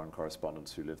China. Foreign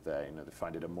correspondents who live there, you know, they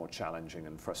find it a more challenging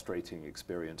and frustrating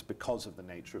experience because of the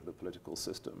nature of the political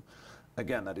system.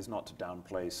 Again, that is not to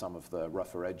downplay some of the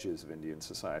rougher edges of Indian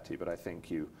society, but I think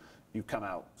you come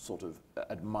out sort of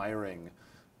admiring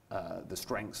the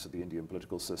strengths of the Indian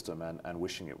political system and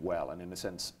wishing it well. And in a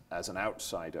sense, as an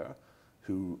outsider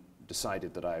who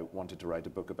decided that I wanted to write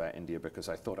a book about India because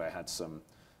I thought I had some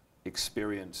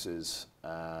experiences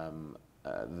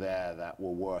there that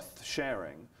were worth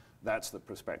sharing, that's the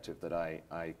perspective that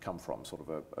I come from, sort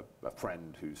of a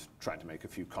friend who's trying to make a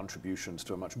few contributions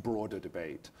to a much broader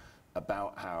debate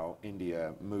about how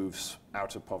India moves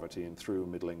out of poverty and through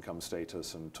middle income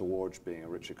status and towards being a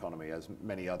rich economy, as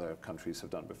many other countries have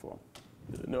done before.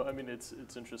 No, I mean, it's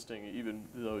interesting, even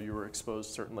though you were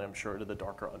exposed, certainly I'm sure, to the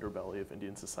darker underbelly of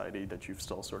Indian society, that you've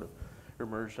still sort of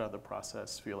emerged out of the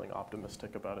process feeling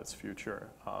optimistic about its future,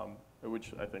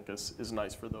 which I think is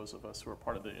nice for those of us who are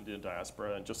part of the Indian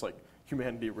diaspora and just like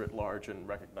humanity writ large, and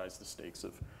recognize the stakes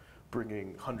of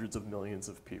bringing hundreds of millions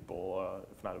of people,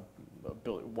 if not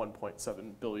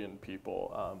 1.7 billion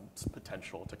people,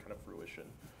 potential to kind of fruition.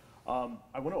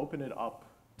 I want to open it up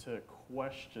to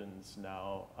questions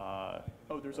now.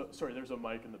 Oh, there's a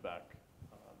mic in the back.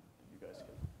 You guys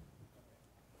can.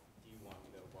 Do you want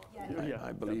me to walk? Yeah,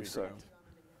 I believe so.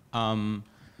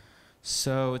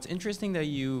 So it's interesting that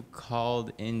you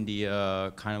called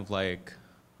India kind of like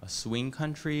a swing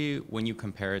country when you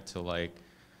compare it to like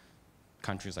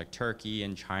countries like Turkey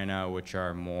and China, which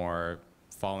are more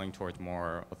falling towards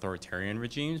more authoritarian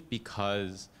regimes,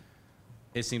 because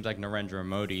it seems like Narendra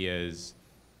Modi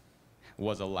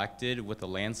was elected with a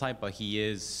landslide, but he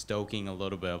is stoking a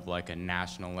little bit of like a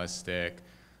nationalistic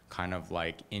kind of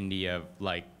like India,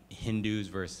 like Hindus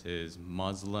versus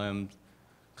Muslims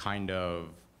kind of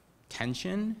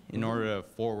tension in order to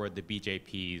forward the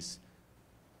BJP's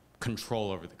control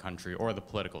over the country or the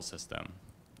political system.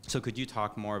 So could you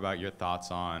talk more about your thoughts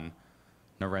on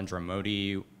Narendra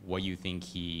Modi, what you think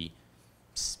he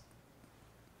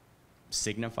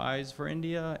signifies for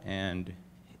India, and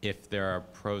if there are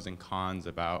pros and cons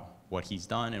about what he's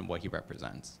done and what he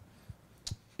represents?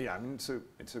 Yeah, I mean,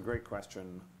 it's a great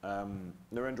question.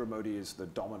 Narendra Modi is the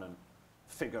dominant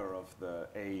figure of the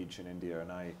age in India,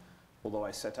 and although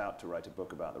I set out to write a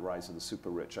book about the rise of the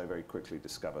super rich, I very quickly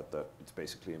discovered that it's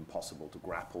basically impossible to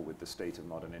grapple with the state of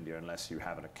modern India unless you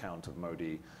have an account of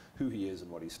Modi, who he is and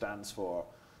what he stands for.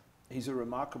 He's a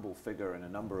remarkable figure in a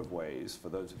number of ways. For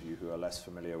those of you who are less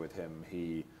familiar with him,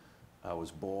 he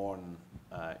was born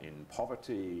in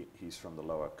poverty. He's from the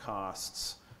lower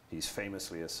castes. He's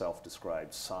famously a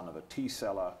self-described son of a tea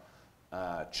seller,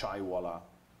 chaiwala.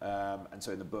 And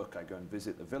so in the book, I go and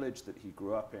visit the village that he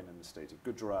grew up in the state of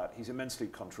Gujarat. He's immensely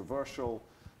controversial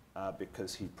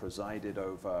because he presided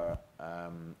over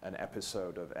an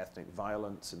episode of ethnic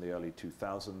violence in the early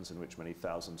 2000s in which many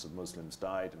thousands of Muslims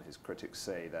died, and his critics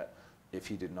say that if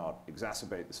he did not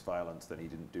exacerbate this violence, then he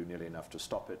didn't do nearly enough to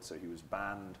stop it. So he was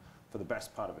banned for the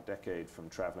best part of a decade from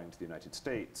traveling to the United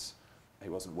States. He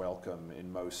wasn't welcome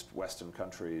in most Western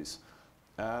countries.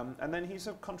 And then he's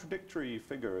a contradictory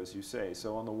figure, as you say.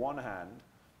 So on the one hand,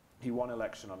 he won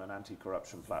election on an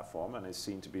anti-corruption platform and is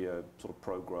seen to be a sort of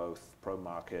pro-growth,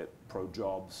 pro-market,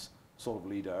 pro-jobs sort of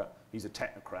leader. He's a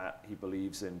technocrat. He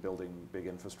believes in building big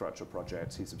infrastructure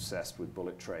projects. He's obsessed with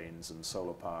bullet trains and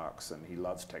solar parks, and he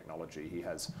loves technology. He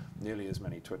has nearly as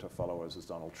many Twitter followers as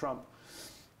Donald Trump.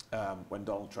 When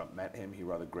Donald Trump met him, he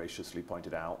rather graciously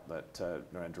pointed out that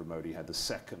Narendra Modi had the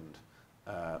second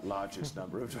largest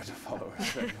number of Twitter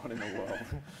followers of anyone in the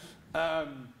world.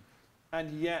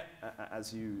 And yet,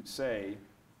 as you say,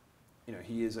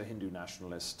 he is a Hindu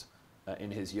nationalist.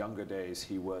 In his younger days,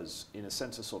 he was, in a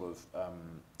sense, a sort of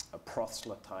a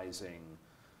proselytizing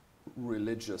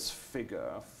religious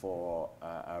figure for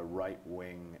a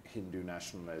right-wing Hindu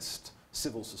nationalist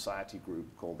civil society group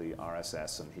called the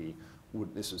RSS, and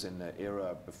this was in the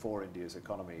era before India's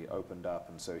economy opened up,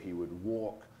 and so he would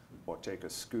walk or take a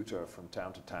scooter from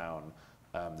town to town.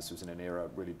 This was in an era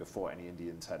really before any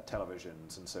Indians had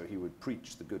televisions, and so he would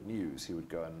preach the good news. He would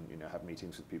go and have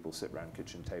meetings with people, sit around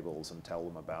kitchen tables and tell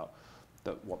them about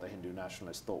what the Hindu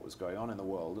nationalists thought was going on in the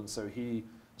world. And so he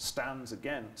stands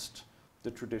against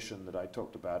the tradition that I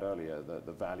talked about earlier,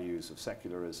 the values of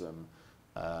secularism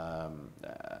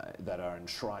that are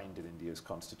enshrined in India's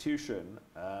constitution.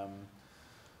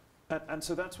 And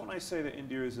so that's when I say that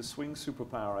India is a swing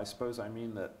superpower. I suppose I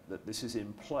mean that this is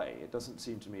in play. It doesn't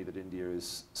seem to me that India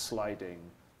is sliding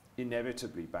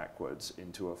inevitably backwards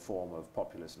into a form of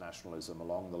populist nationalism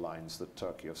along the lines that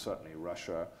Turkey or certainly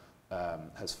Russia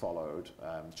has followed.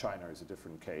 China is a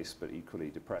different case, but equally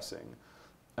depressing.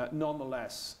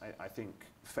 Nonetheless, I think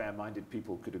fair-minded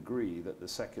people could agree that the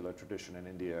secular tradition in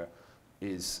India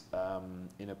is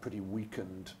in a pretty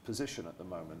weakened position at the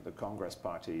moment. The Congress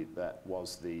party that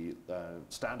was the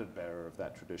standard bearer of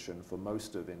that tradition for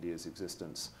most of India's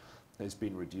existence has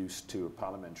been reduced to a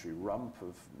parliamentary rump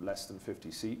of less than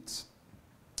 50 seats.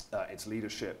 Its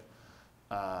leadership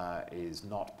is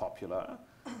not popular,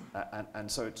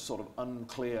 and so it's sort of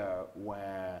unclear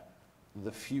where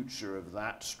the future of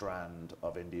that strand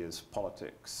of India's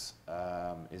politics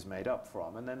is made up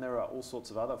from. And then there are all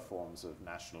sorts of other forms of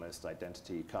nationalist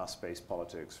identity, caste-based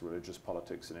politics, religious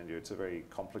politics in India. It's a very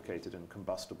complicated and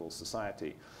combustible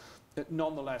society.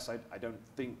 Nonetheless, I don't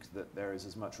think that there is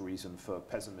as much reason for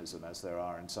pessimism as there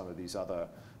are in some of these other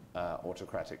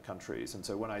autocratic countries. And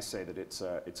so when I say that it's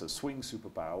a swing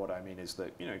superpower, what I mean is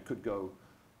that it could go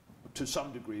to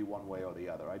some degree one way or the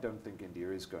other. I don't think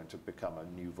India is going to become a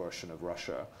new version of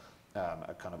Russia,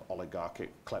 a kind of oligarchic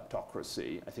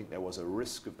kleptocracy. I think there was a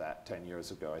risk of that 10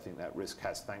 years ago. I think that risk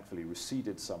has thankfully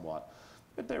receded somewhat.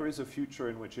 But there is a future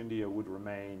in which India would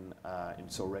remain,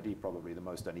 it's already probably the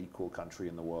most unequal country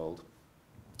in the world,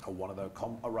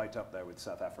 right up there with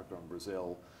South Africa and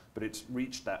Brazil, but it's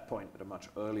reached that point at a much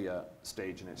earlier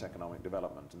stage in its economic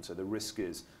development. And so the risk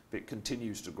is, if it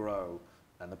continues to grow,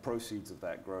 and the proceeds of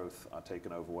that growth are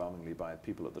taken overwhelmingly by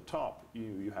people at the top,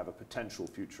 you have a potential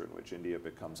future in which India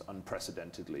becomes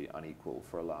unprecedentedly unequal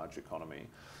for a large economy.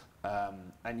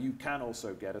 And you can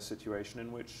also get a situation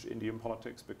in which Indian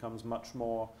politics becomes much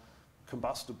more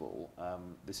combustible.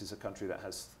 This is a country that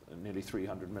has nearly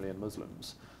 300 million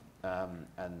Muslims.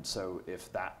 And so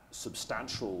if that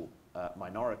substantial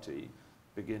minority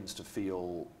begins to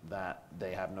feel that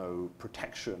they have no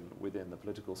protection within the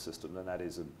political system, then that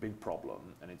is a big problem.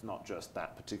 And it's not just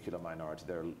that particular minority,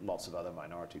 there are lots of other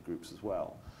minority groups as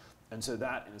well. And so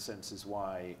that, in a sense, is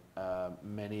why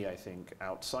many, I think,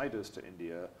 outsiders to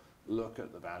India look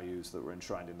at the values that were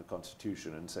enshrined in the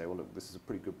Constitution and say, well, look, this is a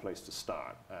pretty good place to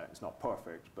start. It's not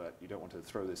perfect, but you don't want to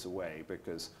throw this away,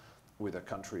 because with a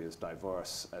country as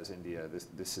diverse as India,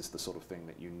 this is the sort of thing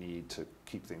that you need to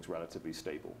keep things relatively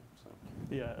stable. So.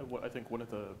 Yeah, I think one of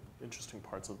the interesting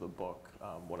parts of the book,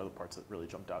 one of the parts that really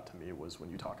jumped out to me was when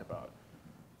you talk about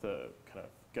the kind of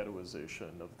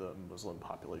ghettoization of the Muslim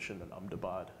population in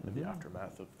Ahmedabad in the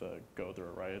aftermath of the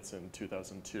Godhra riots in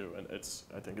 2002. And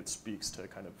I think it speaks to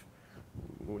kind of,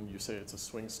 when you say it's a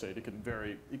swing state, it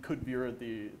could veer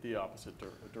the opposite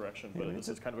direction, but it's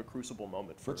kind of a crucible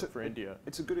moment for India.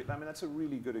 It's a good, I mean, that's a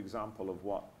really good example of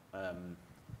what,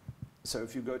 so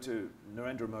if you go to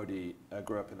Narendra Modi,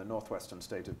 grew up in the northwestern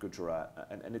state of Gujarat,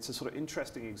 and it's a sort of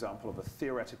interesting example of a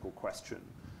theoretical question,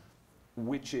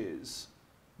 which is,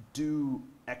 do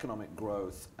economic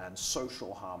growth and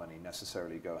social harmony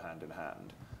necessarily go hand in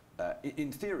hand?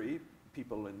 In theory,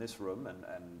 people in this room,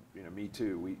 and me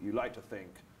too, you like to think,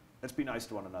 let's be nice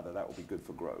to one another, that will be good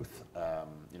for growth.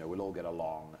 We'll all get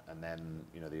along, and then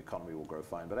the economy will grow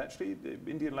fine. But actually, the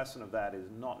Indian lesson of that is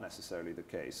not necessarily the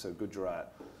case. So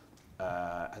Gujarat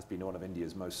has been one of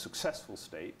India's most successful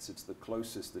states. It's the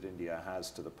closest that India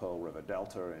has to the Pearl River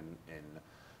Delta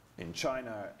in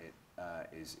China. It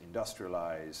is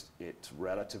industrialized, it's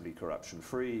relatively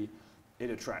corruption-free, it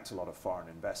attracts a lot of foreign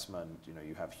investment. You know,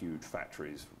 you have huge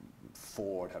factories.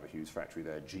 Ford have a huge factory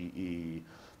there, GE.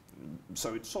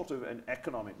 So it's sort of an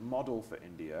economic model for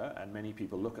India, and many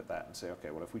people look at that and say,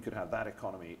 okay, well, if we could have that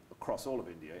economy across all of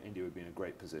India, India would be in a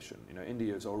great position. You know,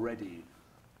 India is already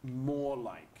more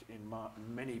like in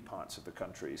many parts of the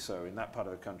country. So in that part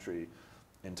of the country,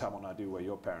 in Tamil Nadu, where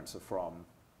your parents are from,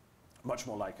 much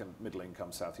more like a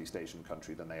middle-income Southeast Asian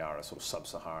country than they are a sort of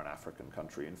sub-Saharan African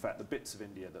country. In fact, the bits of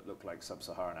India that look like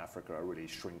sub-Saharan Africa are really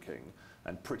shrinking,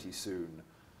 and pretty soon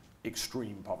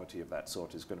extreme poverty of that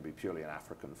sort is going to be purely an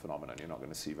African phenomenon. You're not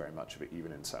going to see very much of it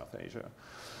even in South Asia.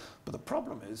 But the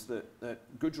problem is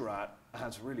that Gujarat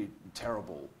has really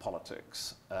terrible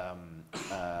politics,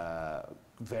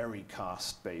 very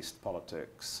caste-based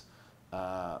politics,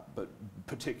 but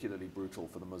particularly brutal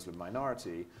for the Muslim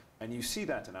minority. And you see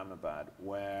that in Ahmedabad,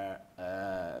 where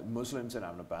Muslims in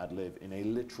Ahmedabad live in a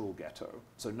literal ghetto.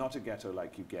 So not a ghetto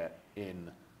like you get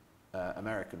in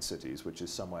American cities, which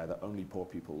is somewhere that only poor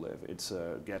people live. It's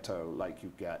a ghetto like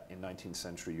you get in 19th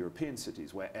century European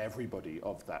cities, where everybody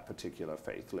of that particular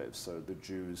faith lives. So the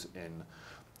Jews in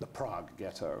the Prague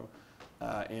ghetto.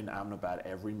 In Ahmedabad,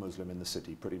 every Muslim in the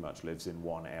city pretty much lives in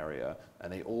one area,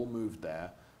 and they all moved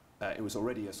there. It was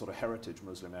already a sort of heritage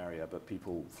Muslim area, but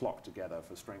people flocked together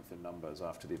for strength in numbers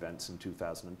after the events in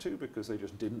 2002 because they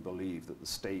just didn't believe that the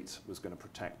state was going to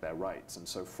protect their rights. And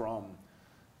so from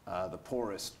the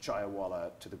poorest chayawala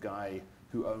to the guy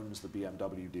who owns the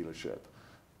BMW dealership,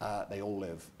 they all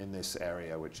live in this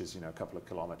area, which is, you know, a couple of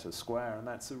kilometers square. And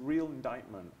that's a real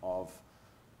indictment of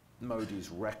Modi's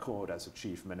record as a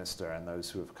chief minister and those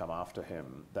who have come after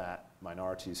him, that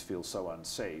minorities feel so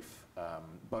unsafe,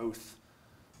 both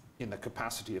in the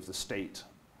capacity of the state,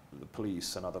 the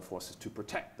police and other forces to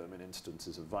protect them in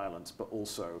instances of violence, but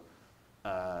also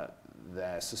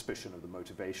their suspicion of the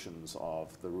motivations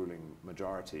of the ruling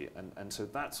majority. And so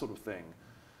that sort of thing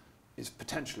is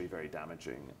potentially very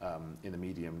damaging in the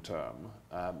medium term,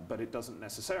 but it doesn't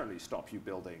necessarily stop you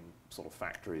building sort of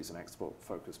factories and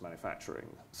export-focused manufacturing.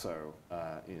 So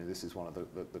you know, this is one of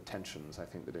the tensions I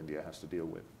think that India has to deal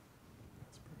with.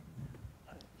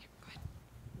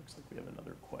 Looks like we have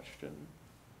another question.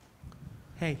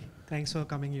 Hey, thanks for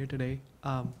coming here today.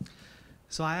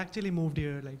 So I actually moved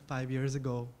here like 5 years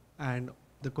ago, and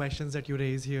the questions that you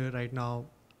raise here right now,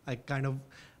 I kind of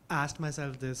asked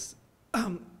myself this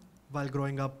while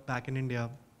growing up back in India.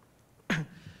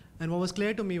 And what was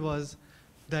clear to me was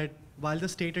that while the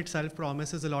state itself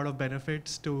promises a lot of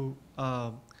benefits to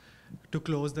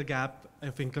close the gap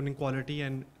of income inequality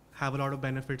and have a lot of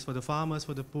benefits for the farmers,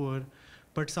 for the poor,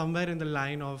 but somewhere in the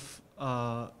line of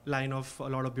a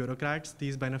lot of bureaucrats,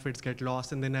 these benefits get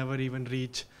lost and they never even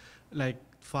reach like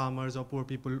farmers or poor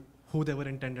people who they were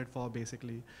intended for,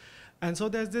 basically. And so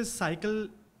there's this cycle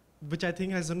which I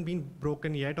think hasn't been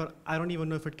broken yet, or I don't even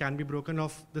know if it can be broken,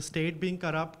 of the state being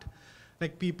corrupt,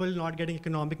 like people not getting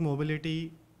economic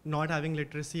mobility, not having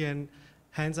literacy, and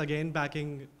hence again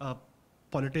backing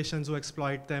politicians who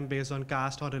exploit them based on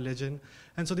caste or religion.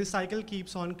 And so this cycle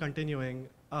keeps on continuing.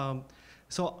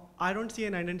 So I don't see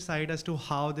an end in sight as to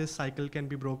how this cycle can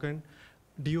be broken.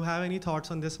 Do you have any thoughts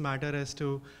on this matter as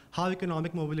to how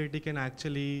economic mobility can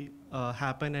actually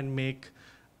happen and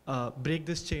break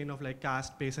this chain of like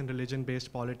caste-based and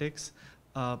religion-based politics?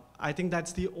 I think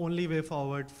that's the only way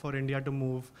forward for India to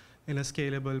move in a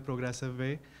scalable, progressive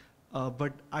way.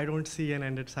 But I don't see an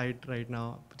end in sight right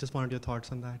now. Just wanted your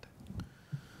thoughts on that.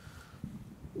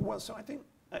 Well, so I think,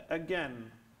 again,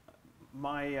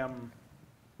 my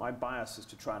bias is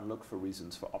to try and look for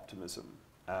reasons for optimism.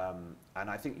 And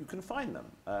I think you can find them.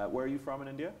 Where are you from in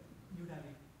India? New Delhi.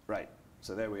 Right,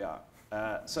 so there we are.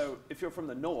 So if you're from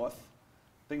the north,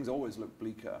 things always look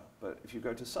bleaker. But if you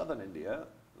go to southern India,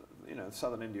 you know,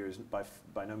 southern India is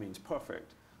by no means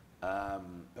perfect.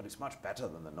 But it's much better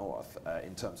than the north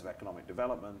in terms of economic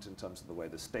development, in terms of the way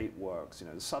the state works. You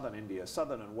know, southern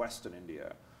and western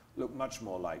India look much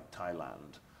more like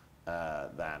Thailand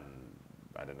than,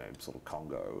 I don't know, sort of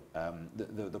Congo.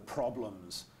 The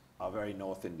problems are very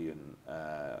North Indian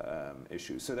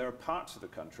issues. So there are parts of the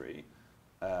country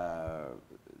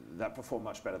that perform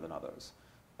much better than others.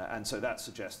 And so that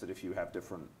suggests that if you have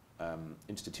different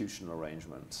institutional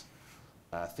arrangements,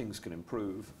 things can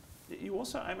improve. You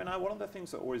also, I mean, one of the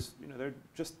things that always, you know, there are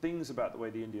just things about the way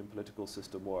the Indian political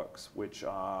system works which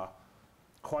are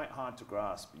quite hard to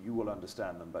grasp. You will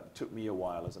understand them, but it took me a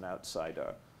while as an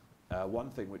outsider. One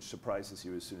thing which surprises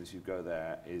you as soon as you go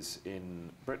there is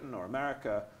in Britain or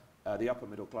America, The upper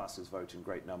middle classes vote in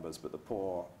great numbers, but the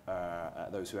poor,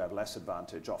 those who have less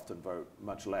advantage, often vote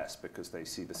much less because they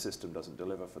see the system doesn't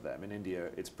deliver for them. In India,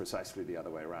 it's precisely the other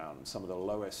way around. Some of the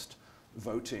lowest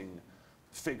voting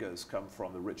figures come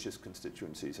from the richest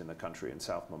constituencies in the country in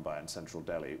South Mumbai and central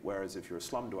Delhi, whereas if you're a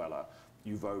slum dweller,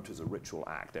 you vote as a ritual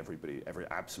act.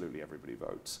 Absolutely everybody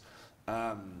votes.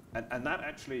 And that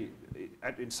actually,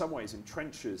 in some ways,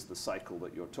 entrenches the cycle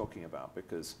that you're talking about,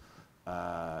 because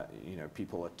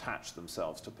people attach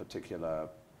themselves to particular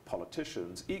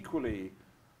politicians. Equally,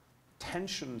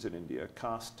 tensions in India,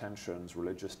 caste tensions,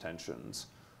 religious tensions,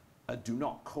 do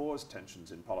not cause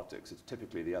tensions in politics. It's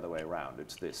typically the other way around.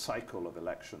 It's the cycle of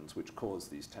elections which cause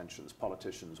these tensions.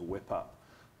 Politicians whip up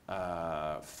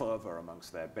fervor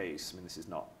amongst their base. I mean, this is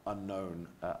not unknown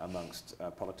amongst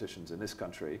politicians in this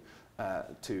country,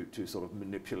 to sort of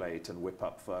manipulate and whip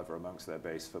up fervor amongst their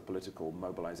base for political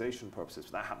mobilization purposes.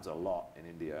 That happens a lot in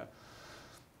India.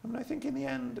 I mean, I think in the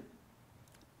end,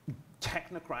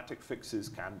 technocratic fixes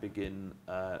can begin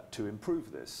to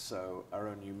improve this. So,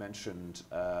 Arun, you mentioned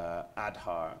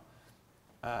Aadhaar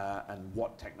and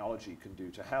what technology can do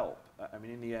to help. I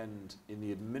mean, in the end, in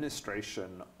the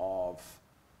administration of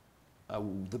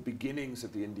the beginnings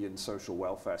of the Indian social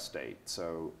welfare state,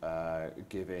 so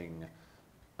giving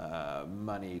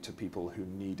money to people who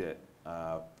need it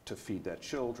to feed their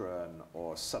children,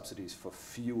 or subsidies for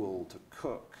fuel to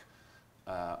cook,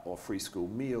 or free school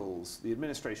meals, the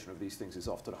administration of these things is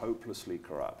often hopelessly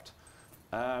corrupt.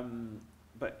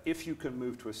 But if you can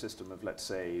move to a system of, let's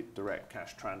say, direct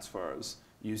cash transfers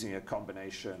using a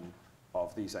combination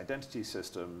of these identity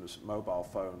systems, mobile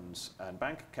phones, and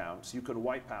bank accounts, you can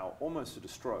wipe out, almost at a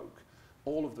stroke,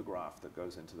 all of the graft that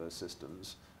goes into those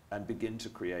systems and begin to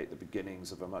create the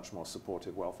beginnings of a much more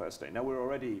supportive welfare state. Now, we're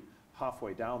already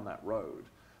halfway down that road.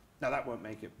 Now, that won't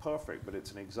make it perfect, but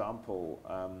it's an example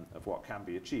of what can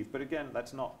be achieved. But again,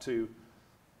 that's not to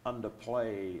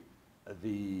underplay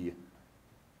the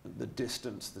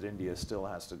distance that India still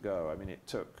has to go. I mean, it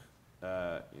took,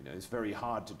 it's very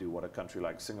hard to do what a country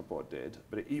like Singapore did,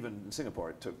 but even in Singapore,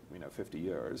 it took, 50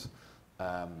 years.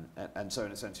 And so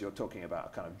in a sense, you're talking about a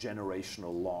kind of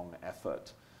generational long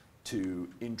effort to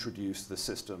introduce the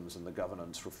systems and the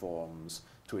governance reforms,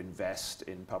 to invest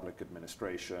in public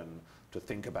administration, to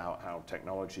think about how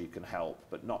technology can help,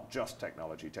 but not just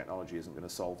technology. Technology isn't going to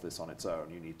solve this on its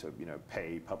own. You need to,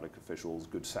 pay public officials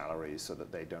good salaries so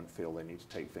that they don't feel they need to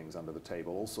take things under the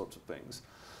table, all sorts of things.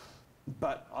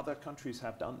 But other countries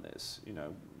have done this.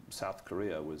 South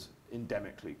Korea was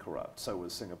endemically corrupt. So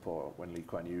was Singapore when Lee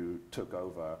Kuan Yew took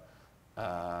over.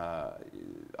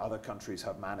 Other countries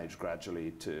have managed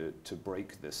gradually to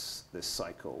break this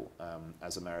cycle,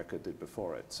 as America did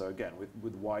before it. So again,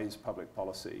 with wise public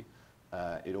policy,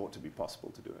 it ought to be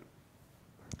possible to do it.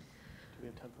 Do we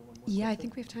have time for one more Yeah, question? I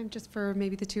think we have time just for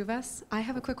maybe the two of us. I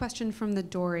have a quick question from the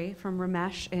Dory, from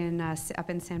Ramesh up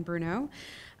in San Bruno.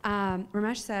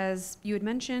 Ramesh says, you had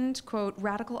mentioned, quote,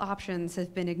 radical options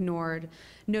have been ignored,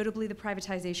 notably the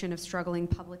privatization of struggling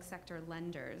public sector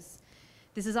lenders.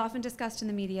 This is often discussed in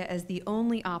the media as the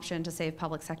only option to save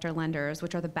public sector lenders,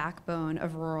 which are the backbone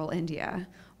of rural India.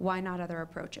 Why not other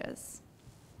approaches?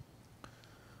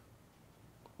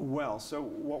 Well, so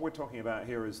what we're talking about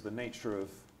here is the nature of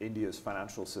India's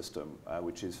financial system,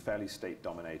 which is fairly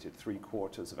state-dominated.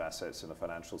 3/4 of assets in the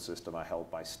financial system are held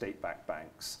by state-backed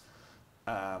banks.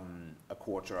 A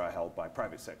quarter are held by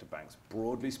private sector banks.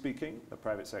 Broadly speaking, the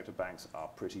private sector banks are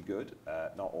pretty good.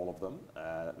 Not all of them.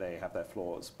 They have their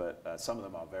flaws, but some of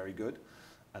them are very good,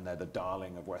 and they're the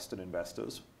darling of Western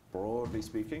investors. Broadly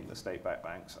speaking, the state-backed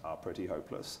banks are pretty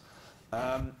hopeless.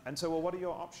 And so, well, what are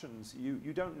your options?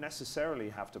 You don't necessarily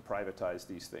have to privatize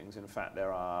these things. In fact,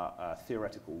 there are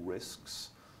theoretical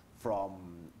risks from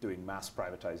doing mass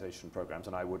privatization programs,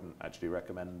 and I wouldn't actually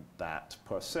recommend that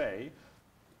per se.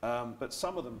 But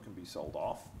some of them can be sold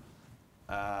off.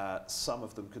 Some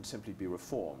of them can simply be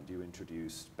reformed. You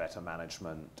introduce better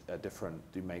management,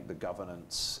 you make the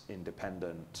governance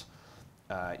independent.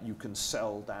 You can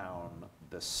sell down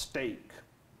the stake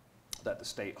that the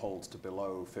state holds to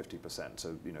below 50%.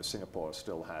 So, Singapore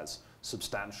still has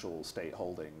substantial state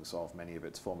holdings of many of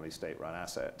its formerly state-run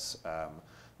assets.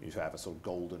 You have a sort of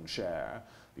golden share.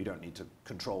 You don't need to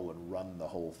control and run the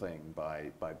whole thing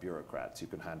by bureaucrats. You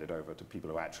can hand it over to people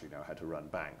who actually know how to run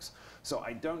banks. So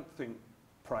I don't think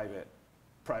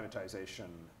privatization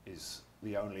is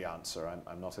the only answer.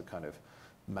 I'm not a kind of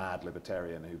mad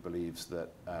libertarian who believes that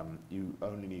you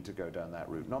only need to go down that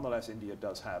route. Nonetheless, India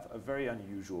does have a very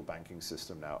unusual banking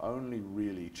system now. Only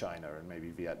really China and maybe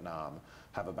Vietnam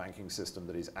have a banking system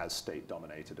that is as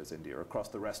state-dominated as India. Across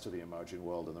the rest of the emerging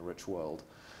world and the rich world,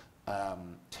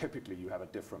 typically you have a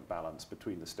different balance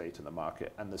between the state and the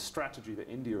market. And the strategy that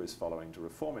India is following to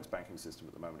reform its banking system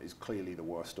at the moment is clearly the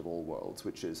worst of all worlds,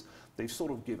 which is they've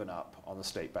sort of given up on the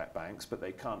state-backed banks, but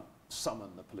they can't summon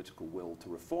the political will to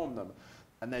reform them.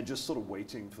 And they're just sort of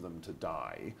waiting for them to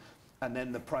die. And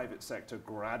then the private sector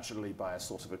gradually, by a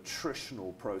sort of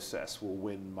attritional process, will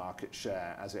win market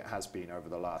share as it has been over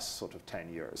the last sort of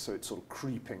 10 years. So it's sort of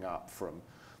creeping up from,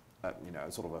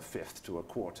 sort of a fifth to a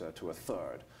quarter to a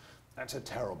third. That's a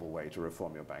terrible way to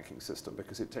reform your banking system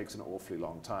because it takes an awfully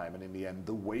long time. And in the end,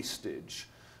 the wastage,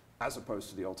 as opposed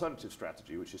to the alternative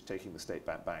strategy, which is taking the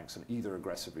state-backed banks and either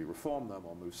aggressively reform them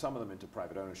or move some of them into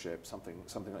private ownership, something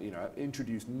like,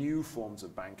 introduce new forms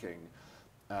of banking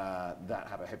that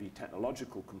have a heavy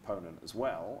technological component as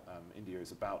well. India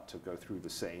is about to go through the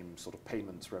same sort of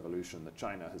payments revolution that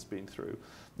China has been through.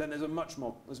 Then there's a much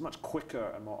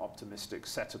quicker and more optimistic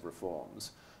set of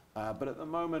reforms. But at the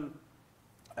moment,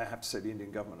 I have to say the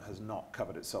Indian government has not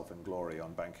covered itself in glory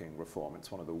on banking reform.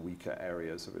 It's one of the weaker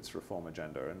areas of its reform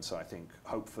agenda. And so I think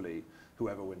hopefully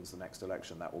whoever wins the next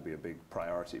election, that will be a big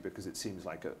priority because it seems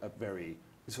like a very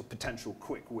sort of potential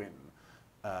quick win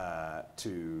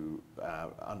to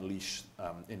unleash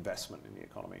investment in the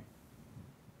economy.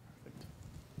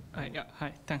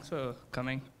 Hi, thanks for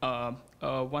coming.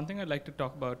 One thing I'd like to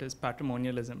talk about is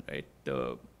patrimonialism, right?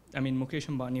 Mukesh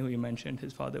Ambani, who you mentioned,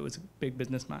 his father was a big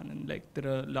businessman, and like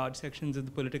there are large sections of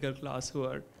the political class who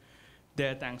are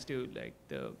there thanks to like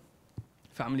the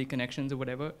family connections or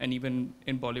whatever, and even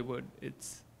in Bollywood,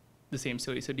 it's the same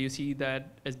story. So do you see that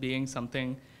as being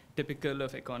something typical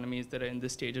of economies that are in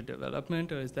this stage of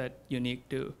development, or is that unique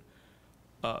to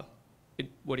what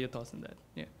are your thoughts on that?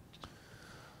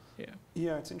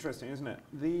 Yeah, it's interesting, isn't it?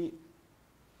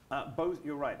 Both,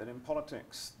 you're right, that in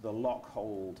politics, the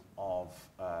lockhold of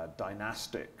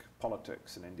dynastic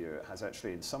politics in India has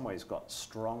actually in some ways got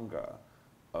stronger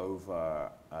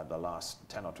over the last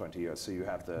 10 or 20 years. So you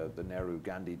have the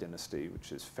Nehru-Gandhi dynasty,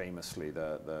 which is famously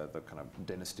the kind of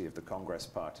dynasty of the Congress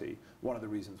party. One of the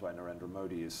reasons why Narendra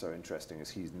Modi is so interesting is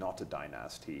he's not a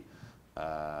dynast. He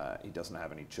doesn't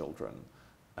have any children.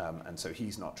 And so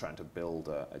he's not trying to build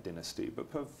a dynasty. But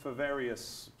for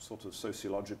various sort of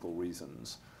sociological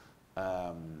reasons,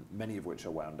 many of which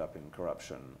are wound up in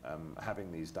corruption,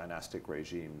 having these dynastic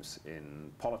regimes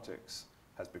in politics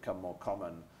has become more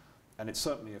common. And it's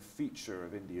certainly a feature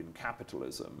of Indian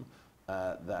capitalism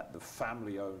that the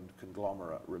family-owned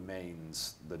conglomerate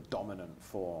remains the dominant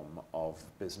form of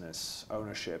business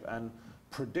ownership. And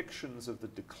predictions of the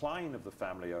decline of the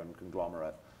family-owned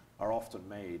conglomerate are often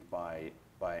made by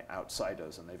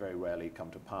outsiders, and they very rarely come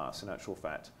to pass. In actual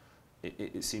fact,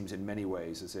 it seems in many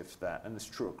ways as if that, and it's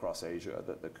true across Asia,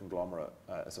 that the conglomerate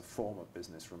as a form of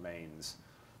business remains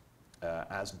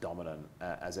as dominant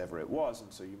as ever it was.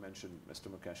 And so you mentioned Mr.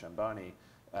 Mukesh Ambani.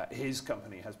 His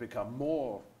company has become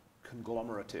more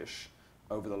conglomerate-ish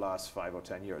over the last 5 or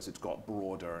 10 years. It's got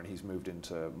broader and he's moved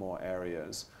into more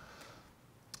areas.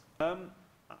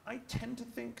 I tend to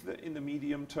think that in the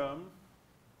medium term,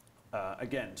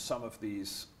 again, some of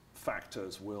these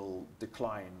factors will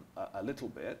decline a little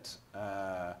bit.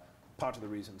 Part of the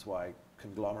reasons why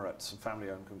conglomerates and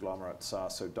family-owned conglomerates are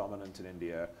so dominant in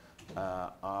India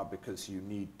are because you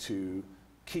need to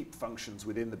keep functions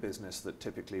within the business that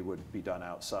typically would be done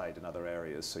outside in other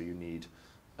areas. So you need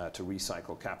to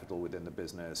recycle capital within the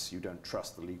business. You don't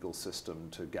trust the legal system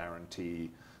to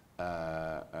guarantee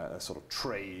a sort of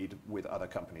trade with other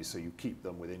companies, so you keep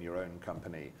them within your own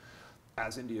company.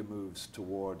 As India moves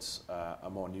towards a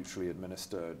more neutrally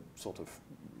administered, sort of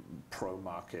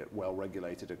pro-market,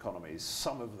 well-regulated economy,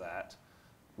 some of that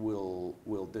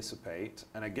will dissipate.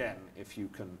 And again, if you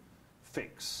can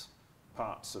fix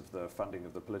parts of the funding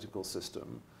of the political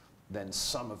system, then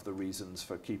some of the reasons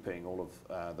for keeping all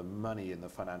of the money in the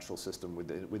financial system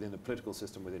within the political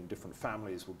system, within different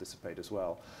families, will dissipate as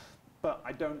well. But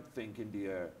I don't think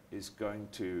India is going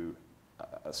to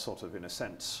sort of, in a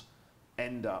sense,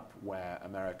 end up where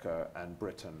America and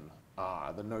Britain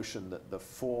are. The notion that the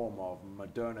form of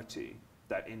modernity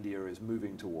that India is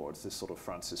moving towards, this sort of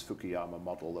Francis Fukuyama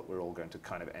model that we're all going to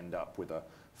kind of end up with a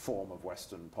form of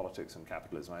Western politics and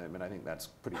capitalism, I think that's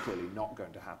pretty clearly not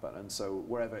going to happen. And so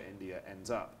wherever India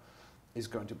ends up is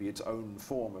going to be its own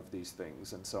form of these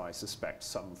things. And so I suspect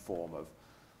some form of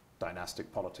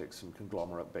dynastic politics and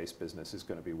conglomerate-based business is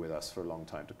going to be with us for a long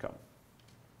time to come.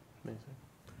 Amazing.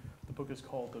 The book is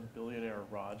called The Billionaire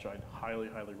Raj. I'd highly,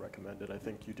 highly recommend it. I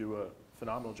think you do a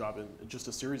phenomenal job in just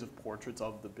a series of portraits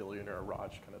of the billionaire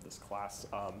Raj, kind of this class,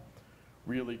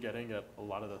 really getting at a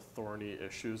lot of the thorny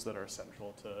issues that are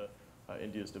central to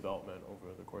India's development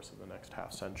over the course of the next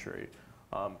half century.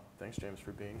 Thanks, James,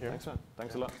 for being here. Thanks, man.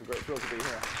 Thanks a lot. It's a great thrill to be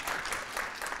here.